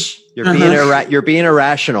peach. You're being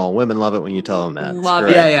irrational. Women love it when you tell them that. Love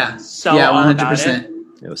it. Yeah. So 100%.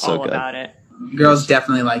 It was so good. About it. Girls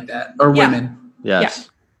definitely like that, or women. Yes. Yeah.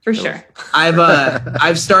 For sure.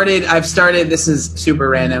 I've started, this is super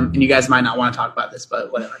random and you guys might not want to talk about this,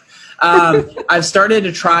 but whatever. I've started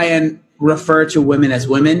to try and refer to women as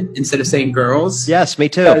women instead of saying girls. Yes, me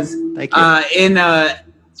too. Thank you.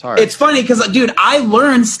 It's funny because, dude, I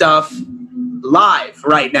learn stuff live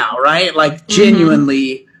right now, right? Like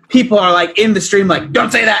genuinely people are like in the stream, like,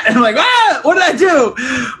 "Don't say that." And I'm like, what did I do?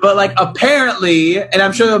 But like, apparently, and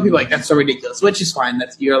I'm sure there'll be like, "That's so ridiculous," which is fine.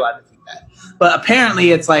 You're allowed to think that. But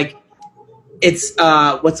apparently it's like, it's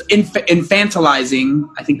what's infantilizing.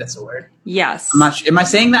 I think that's the word. Yes. Am I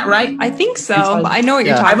saying that right? I think so. But I know what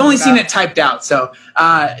you're talking about. I've only seen it typed out. So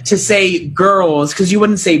to say girls, because you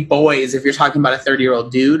wouldn't say boys if you're talking about a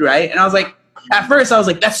 30-year-old dude, right? And I was like, at first I was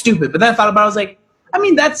like, that's stupid. But then I thought about it, I was like, I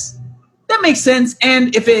mean, that makes sense.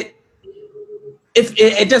 And if it if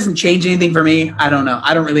it doesn't change anything for me, I don't know.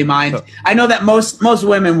 I don't really mind. I know that most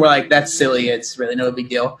women were like, "That's silly. It's really no big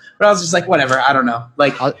deal." But I was just like, "Whatever." I don't know.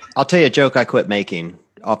 Like, I'll tell you a joke I quit making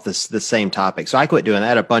off the same topic. So I quit doing that. I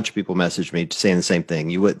had a bunch of people message me saying the same thing.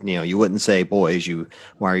 You wouldn't say boys.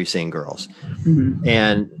 Why are you saying girls? Mm-hmm.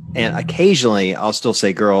 And occasionally I'll still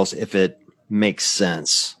say girls if it makes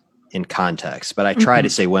sense in context. But I try to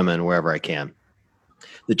say women wherever I can.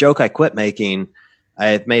 The joke I quit making, I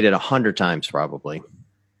have made it 100 times probably,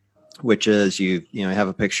 which is you have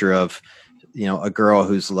a picture of, a girl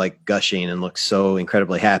who's like gushing and looks so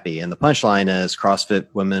incredibly happy. And the punchline is CrossFit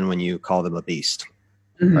women when you call them a beast,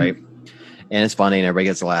 right? And it's funny and everybody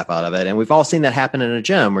gets a laugh out of it. And we've all seen that happen in a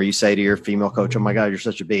gym where you say to your female coach, "Oh my God, you're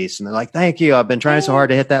such a beast." And they're like, "Thank you. I've been trying so hard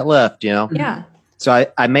to hit that lift," Yeah. So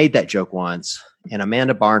I made that joke once and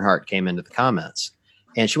Amanda Barnhart came into the comments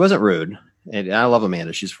and she wasn't rude. And I love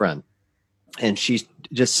Amanda. She's a friend. And she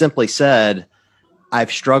just simply said,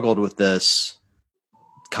 "I've struggled with this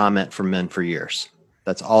comment from men for years."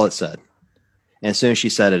 That's all it said. And as soon as she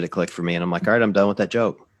said it, it clicked for me. And I'm like, all right, I'm done with that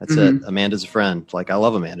joke. That's it. Amanda's a friend. Like, I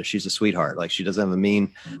love Amanda. She's a sweetheart. Like, she doesn't have a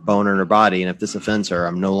mean boner in her body. And if this offends her,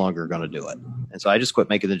 I'm no longer going to do it. And so I just quit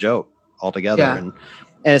making the joke altogether. Yeah. And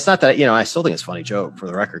it's not that, I still think it's a funny joke for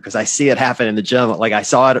the record, because I see it happen in the gym. Like, I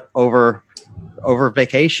saw it over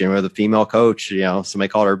vacation where the female coach, somebody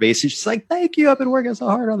called her obese. She's like, "Thank you. I've been working so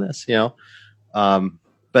hard on this,"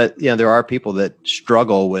 but there are people that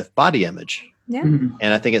struggle with body image. Yeah.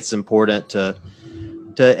 And I think it's important to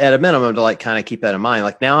at a minimum to like kind of keep that in mind.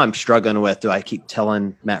 Like now I'm struggling with, do I keep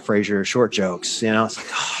telling Matt Frazier short jokes? It's like,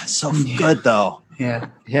 it's so good though. Yeah.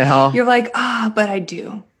 You're like, but I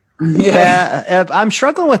do. Yeah. I'm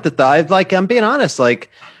struggling with it though. I'm being honest.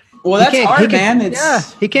 Like, well, that's hard, man.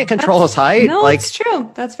 He can't control his height. No, like, it's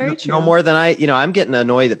true. That's very true. No more than I'm getting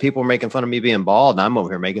annoyed that people are making fun of me being bald, and I'm over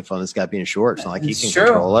here making fun of this guy being short. So like, he can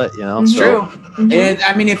control it. It's true. And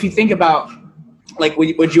I mean, if you think about, like,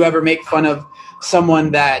 would you ever make fun of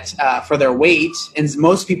someone that for their weight? And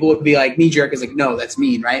most people would be like, knee jerk is like, no, that's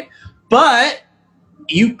mean, right? But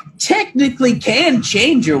you technically can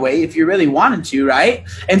change your weight if you really wanted to, right?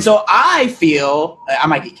 And so I feel, I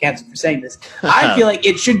might get canceled for saying this, I feel like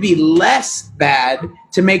it should be less bad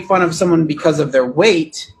to make fun of someone because of their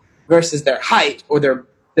weight versus their height or their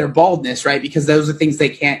baldness, right? Because those are things they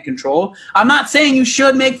can't control. I'm not saying you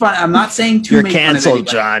should make fun. I'm not saying to make fun of anybody. You're canceled,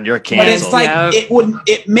 John. You're canceled. But it's like,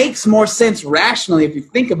 it makes more sense rationally if you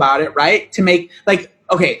think about it, right? To make, like,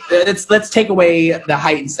 okay, let's take away the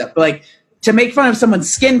height and stuff, but like, to make fun of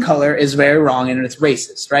someone's skin color is very wrong and it's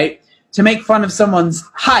racist, right? To make fun of someone's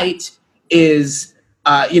height is,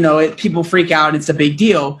 people freak out and it's a big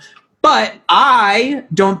deal. But I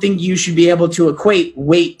don't think you should be able to equate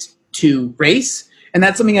weight to race. And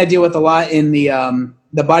that's something I deal with a lot in the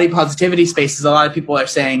body positivity spaces. A lot of people are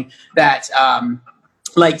saying that,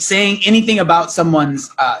 saying anything about someone's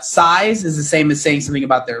size is the same as saying something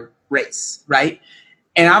about their race, right?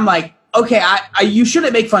 And I'm like, okay, you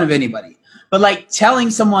shouldn't make fun of anybody. But like telling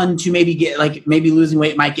someone to maybe losing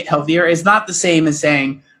weight might get healthier is not the same as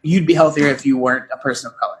saying you'd be healthier if you weren't a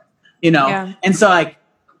person of color, Yeah. And so like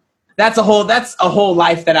that's a whole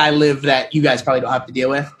life that I live that you guys probably don't have to deal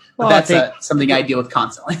with. But that's something I deal with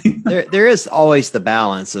constantly. there is always the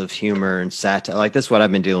balance of humor and satire. Like that's what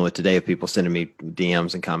I've been dealing with today. Of people sending me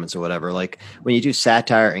DMs and comments or whatever. Like when you do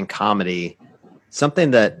satire and comedy,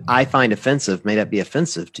 something that I find offensive may not be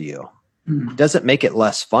offensive to you. It doesn't make it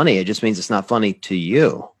less funny. It just means it's not funny to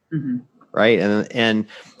you. Right. And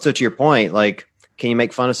so to your point, like, can you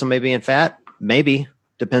make fun of somebody being fat? Maybe.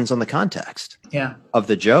 Depends on the context of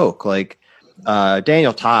the joke. Like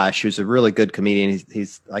Daniel Tosh, who's a really good comedian.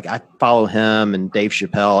 He's like, I follow him and Dave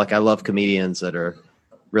Chappelle. Like I love comedians that are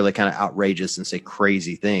really kind of outrageous and say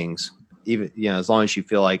crazy things. Even, as long as you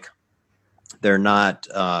feel like they're not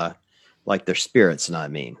like their spirit's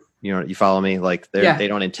not mean. You follow me? Like they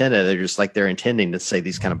don't intend it. They're just like they're intending to say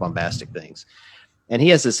these kind of bombastic things. And he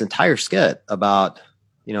has this entire skit about,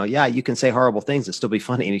 you can say horrible things and still be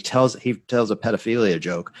funny. And he tells a pedophilia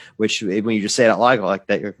joke, which when you just say it out loud like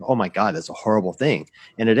that, you're, oh my God, that's a horrible thing.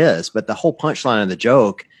 And it is. But the whole punchline of the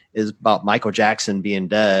joke is about Michael Jackson being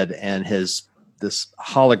dead and this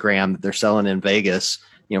hologram that they're selling in Vegas.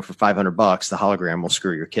 For $500, the hologram will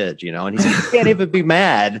screw your kid, and he's like, you can't even be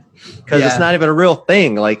mad because it's not even a real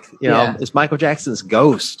thing. Like, it's Michael Jackson's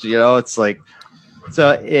ghost, it's like,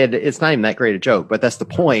 so it's not even that great a joke, but that's the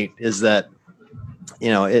point is that,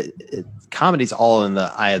 comedy's all in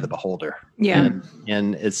the eye of the beholder. Yeah.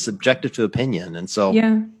 And it's subjective to opinion. And so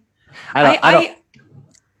I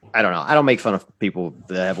don't know. I don't make fun of people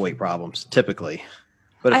that have weight problems typically,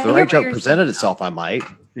 but if the right joke presented itself, I might.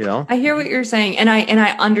 You know, I hear what you're saying, and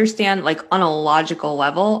I understand, like, on a logical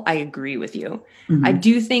level, I agree with you. I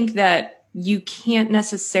do think that you can't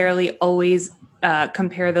necessarily always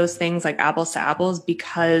compare those things like apples to apples,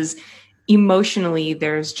 because emotionally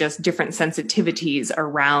there's just different sensitivities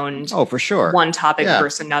around for sure, one topic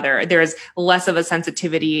versus another. There's less of a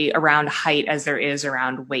sensitivity around height as there is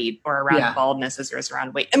around weight, or around baldness as there is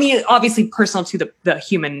around weight. I mean, obviously personal to the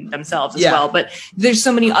human themselves as well, but there's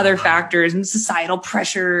so many other factors and societal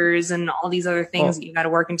pressures and all these other things that you got to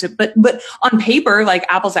work into. But on paper, like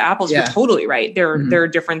apples to apples, you're totally right. There are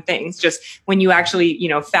different things. Just when you actually,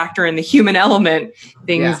 factor in the human element,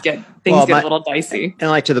 things get a little dicey. And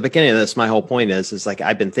like to the beginning of this, my whole point is like,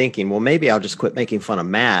 I've been thinking, well, maybe I'll just quit making fun of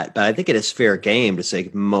Matt, but I think it is fair game to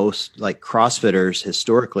say most like CrossFitters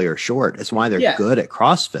historically are short. It's why they're good at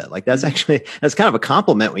CrossFit. Like that's kind of a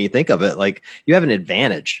compliment when you think of it. Like you have an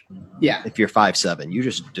advantage. Yeah. If you're 5'7", you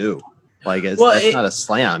just do. Like it's not a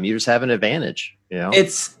slam. You just have an advantage,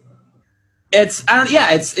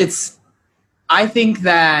 I think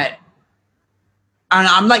that,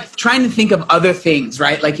 I'm like trying to think of other things,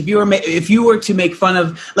 right? Like if you were to make fun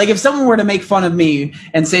of, like if someone were to make fun of me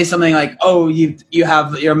and say something like, "Oh, you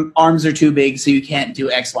have your arms are too big, so you can't do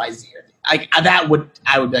X, Y, Z," I would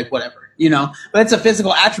be like, whatever, But it's a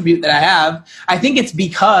physical attribute that I have. I think it's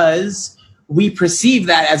because we perceive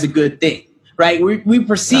that as a good thing, right? We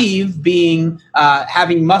perceive being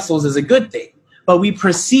having muscles as a good thing, but we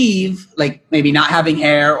perceive like maybe not having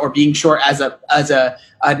hair or being short as a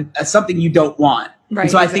something you don't want. Right,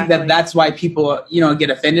 and so I think that's why people, get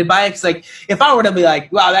offended by it. Cause like, if I were to be like,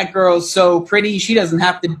 wow, that girl's so pretty, she doesn't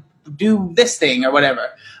have to do this thing or whatever.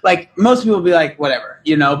 Like most people would be like, whatever,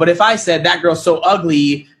 But if I said that girl's so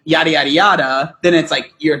ugly, yada, yada, yada, then it's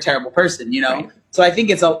like, you're a terrible person, Right. So I think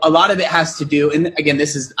it's a lot of it has to do. And again,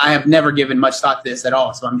 I have never given much thought to this at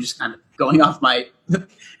all. So I'm just kind of going off my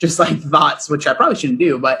just like thoughts, which I probably shouldn't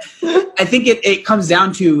do. But I think it comes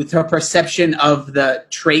down to the perception of the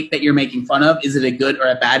trait that you're making fun of. Is it a good or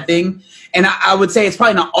a bad thing? And I would say it's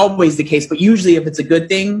probably not always the case, but usually if it's a good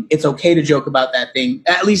thing, it's okay to joke about that thing,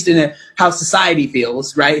 at least in how society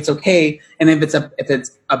feels, right? It's okay. And if it's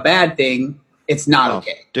a bad thing, it's not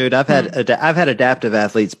okay. Dude, I've had adaptive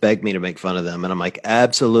athletes beg me to make fun of them, and I'm like,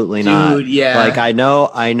 absolutely not. Dude, yeah. Like I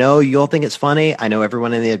know you'll think it's funny. I know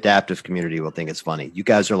everyone in the adaptive community will think it's funny. You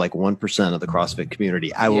guys are like 1% of the CrossFit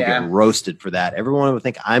community. I will get roasted for that. Everyone would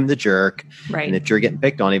think I'm the jerk, right? And that you're getting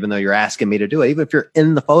picked on, even though you're asking me to do it. Even if you're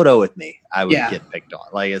in the photo with me, I would get picked on.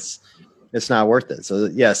 Like it's not worth it. So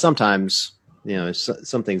yeah, sometimes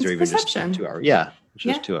some things are even perception. Just too outrageous. Yeah, it's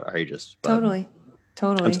just too outrageous. Totally.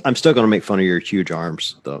 I'm still going to make fun of your huge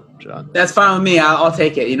arms, though, John. That's fine with me. I'll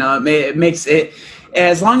take it. It makes it,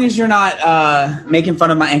 as long as you're not making fun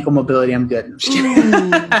of my ankle mobility, I'm good. I'm just kidding.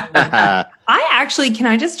 Can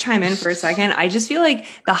I just chime in for a second? I just feel like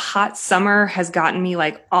the hot summer has gotten me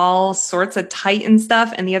like all sorts of tight and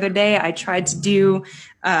stuff. And the other day I tried to do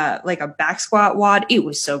like a back squat WOD. It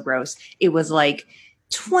was so gross. It was like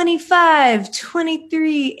 25,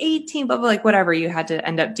 23, 18, but like whatever, you had to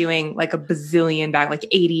end up doing like a bazillion back, like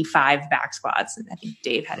 85 back squats. And I think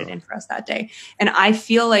Dave had it in for us that day. And I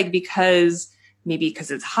feel like because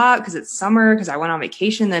it's hot, because it's summer, because I went on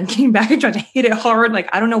vacation, then came back and tried to hit it hard.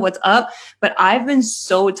 Like, I don't know what's up, but I've been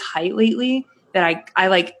so tight lately that I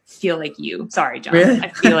like feel like you. Sorry, John. Really? I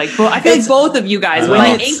feel like both of you guys. With my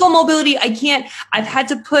ankle mobility, I've had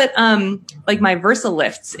to put like my Versa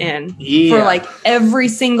lifts in for like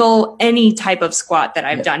any type of squat that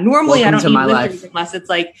I've done. Normally I don't need lifters unless it's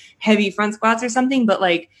like heavy front squats or something, but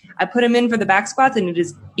like I put them in for the back squats and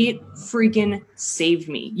it freaking saved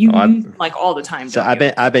me. Like all the time. So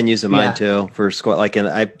I've been using mine too for squat. Like, and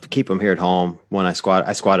I keep them here at home when I squat.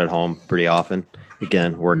 I squat at home pretty often.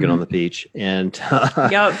 Again, working on the beach, and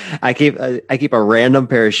I keep a random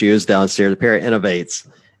pair of shoes downstairs, a pair of Innovates,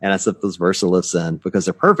 and I slip those Versalifts in because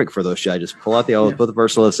they're perfect for those shoes. I just pull out the old, put the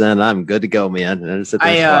Versalifts in, and I'm good to go, man. And I just sit there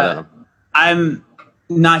and squat at them. I'm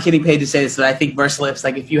not getting paid to say this, but I think Versalifts,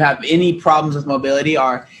 like if you have any problems with mobility,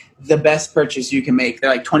 are the best purchase you can make.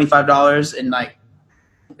 They're like $25, and like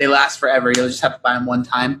they last forever. You'll just have to buy them one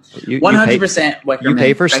time. 100%. You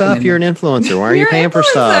pay for stuff? You're an influencer. Why are you paying for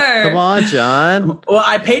stuff? Come on, John. Well,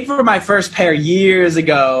 I paid for my first pair years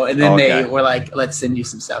ago, and then they were like, let's send you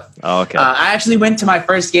some stuff. Oh, okay. I actually went to my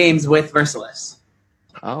first games with Versalifts.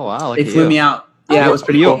 Oh, wow. They flew me out. Yeah, it was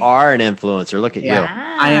pretty You cool. are an influencer. Look at you.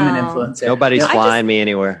 I am an influencer. Nobody's Yep. flying me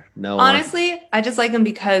anywhere. No one. Honestly, I just like them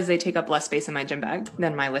because they take up less space in my gym bag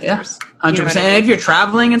than my lifters. Yeah, You know 100%. what I And mean? if you're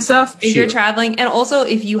traveling and stuff, If you're shoot. traveling, and also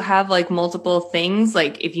if you have like multiple things,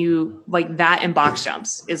 like if you like that and box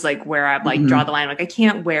jumps is like where I like draw the line. Like I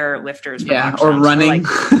can't wear lifters for Yeah, box or jumps, running.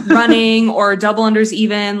 like running or double unders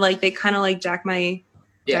even. Like they kind of like jack my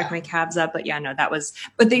calves up. But yeah, no, that was.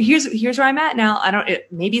 But here's where I'm at now.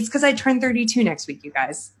 Maybe it's because I turned 32 next week, you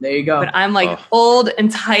guys. There you go. But I'm like old and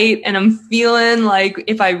tight, and I'm feeling like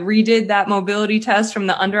if I redid that mobility test from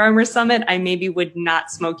the Under Armour Summit, I maybe would not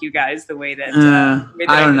smoke you guys the way that.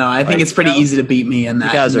 I don't know. I think it's pretty easy to beat me in that.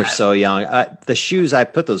 You guys are so young. The shoes I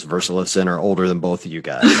put those Versalifts in are older than both of you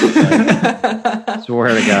guys.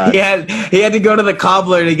 Swear to God. He had to go to the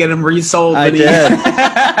cobbler to get them resold. I did.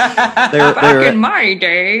 Back in my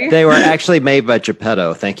day. They were actually made by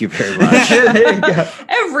Geppetto. Thank you very much. There you go.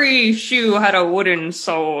 Every shoe had a wooden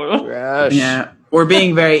sole. Gosh. Yeah. We're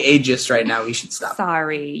being very ageist right now. We should stop.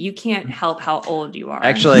 Sorry, you can't help how old you are.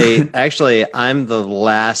 Actually, I'm the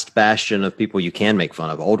last bastion of people you can make fun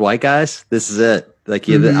of. Old white guys. This is it. Like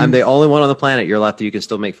I'm the only one on the planet you're left that you can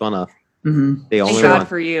still make fun of. Mm-hmm. The only Thank God one.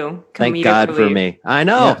 for you. Thank God for me. I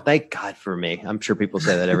know. Yeah. Thank God for me. I'm sure people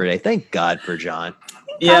say that every day. Thank God for John.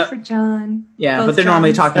 God for John. Yeah, Both but they're normally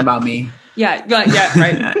Johns. talking about me. Yeah,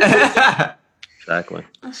 right. Exactly.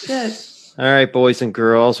 Oh, shit. All right, boys and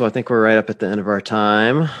girls. Well, I think we're right up at the end of our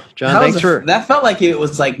time. John, That felt like it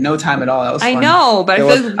was like no time at all. That was fun. I know, but I feel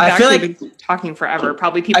like we've I feel actually been talking forever.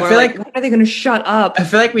 Probably people I are feel like, like- when are they going to shut up? I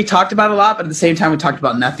feel like we talked about a lot, but at the same time, we talked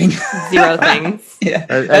about nothing. Zero things. Yeah,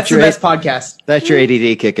 That's that's the your best podcast. That's your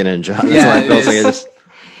ADD kicking in, John. That's Yeah, why it feels it like is.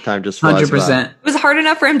 time just flies 100%. It was hard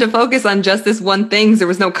enough for him to focus on just this one thing. So there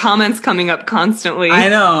was no comments coming up constantly. I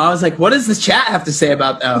know. I was like, what does this chat have to say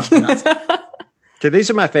about that? So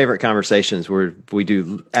these are my favorite conversations where we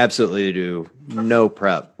absolutely do no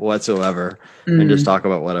prep whatsoever and just talk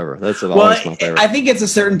about whatever. That's always my favorite. I think it's a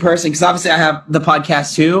certain person because obviously I have the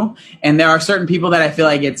podcast too, and there are certain people that I feel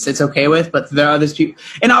like it's okay with, but there are other people,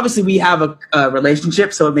 and obviously we have a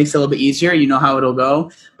relationship, so it makes it a little bit easier. You know how it'll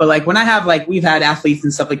go. But like when I have we've had athletes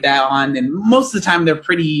and stuff like that on, and most of the time they're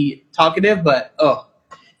pretty talkative, but it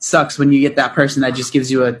sucks when you get that person that just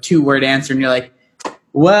gives you a 2-word answer, and you're like,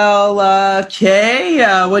 well, okay,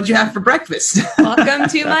 what'd you have for breakfast? Welcome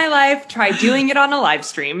to my life. Try doing it on a live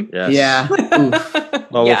stream. Yes. Yeah.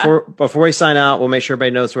 Oof. Well, Yeah. before we sign out, we'll make sure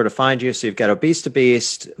everybody knows where to find you. So you've got Obese to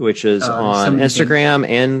Beast, which is on so many Instagram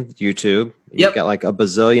and YouTube. You've Yep. got like a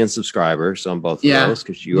bazillion subscribers on both of those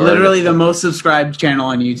because you literally are the most subscribed channel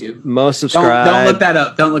on YouTube. most subscribed. Don't look that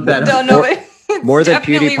up. Don't look that up. Don't know it. It's more than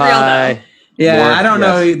definitely real, PewDiePie. though. Yeah, More- I don't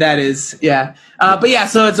know yes. who that is. Yeah, but yeah,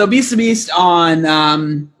 so it's Obese to Beast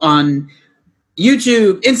on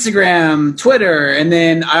YouTube, Instagram, Twitter, and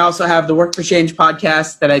then I also have the Work for Change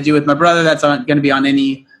podcast that I do with my brother. That's going to be on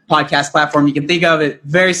any podcast platform you can think of. It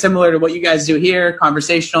very similar to what you guys do here,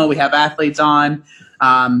 conversational. We have athletes on.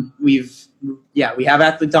 We have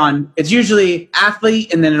athletes on. It's usually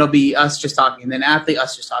athlete, and then it'll be us just talking, and then athlete,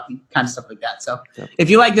 us just talking, kind of stuff like that. So if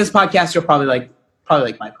you like this podcast, you'll probably like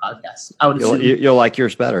my podcast. I would assume. You'll like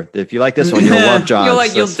yours better. If you like this one, you'll love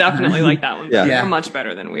John's. You'll definitely like that one. Yeah. You're much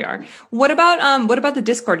better than we are. What about the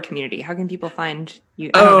Discord community? How can people find you?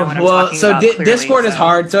 I don't know what I'm talking so about, clearly, Discord is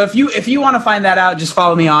hard. So if you want to find that out, just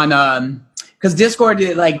follow me on because Discord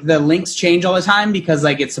the links change all the time because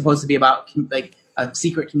it's supposed to be about like a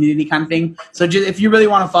secret community kind of thing. So if you really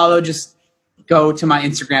want to follow, just go to my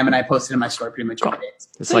Instagram and I post it in my story pretty much every day.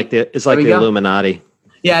 It's like the Illuminati.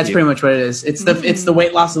 Yeah, it's pretty much what it is. It's the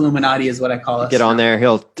weight loss Illuminati is what I call it. Get on there.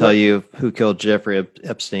 He'll tell you who killed Jeffrey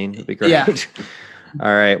Epstein. It'd be great. Yeah.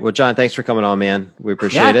 All right. Well, John, thanks for coming on, man. We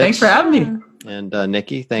appreciate it. Thanks for having me. And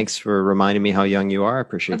Nikki, thanks for reminding me how young you are. I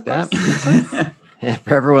appreciate that. And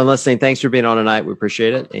for everyone listening, thanks for being on tonight. We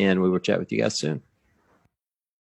appreciate it. And we will chat with you guys soon.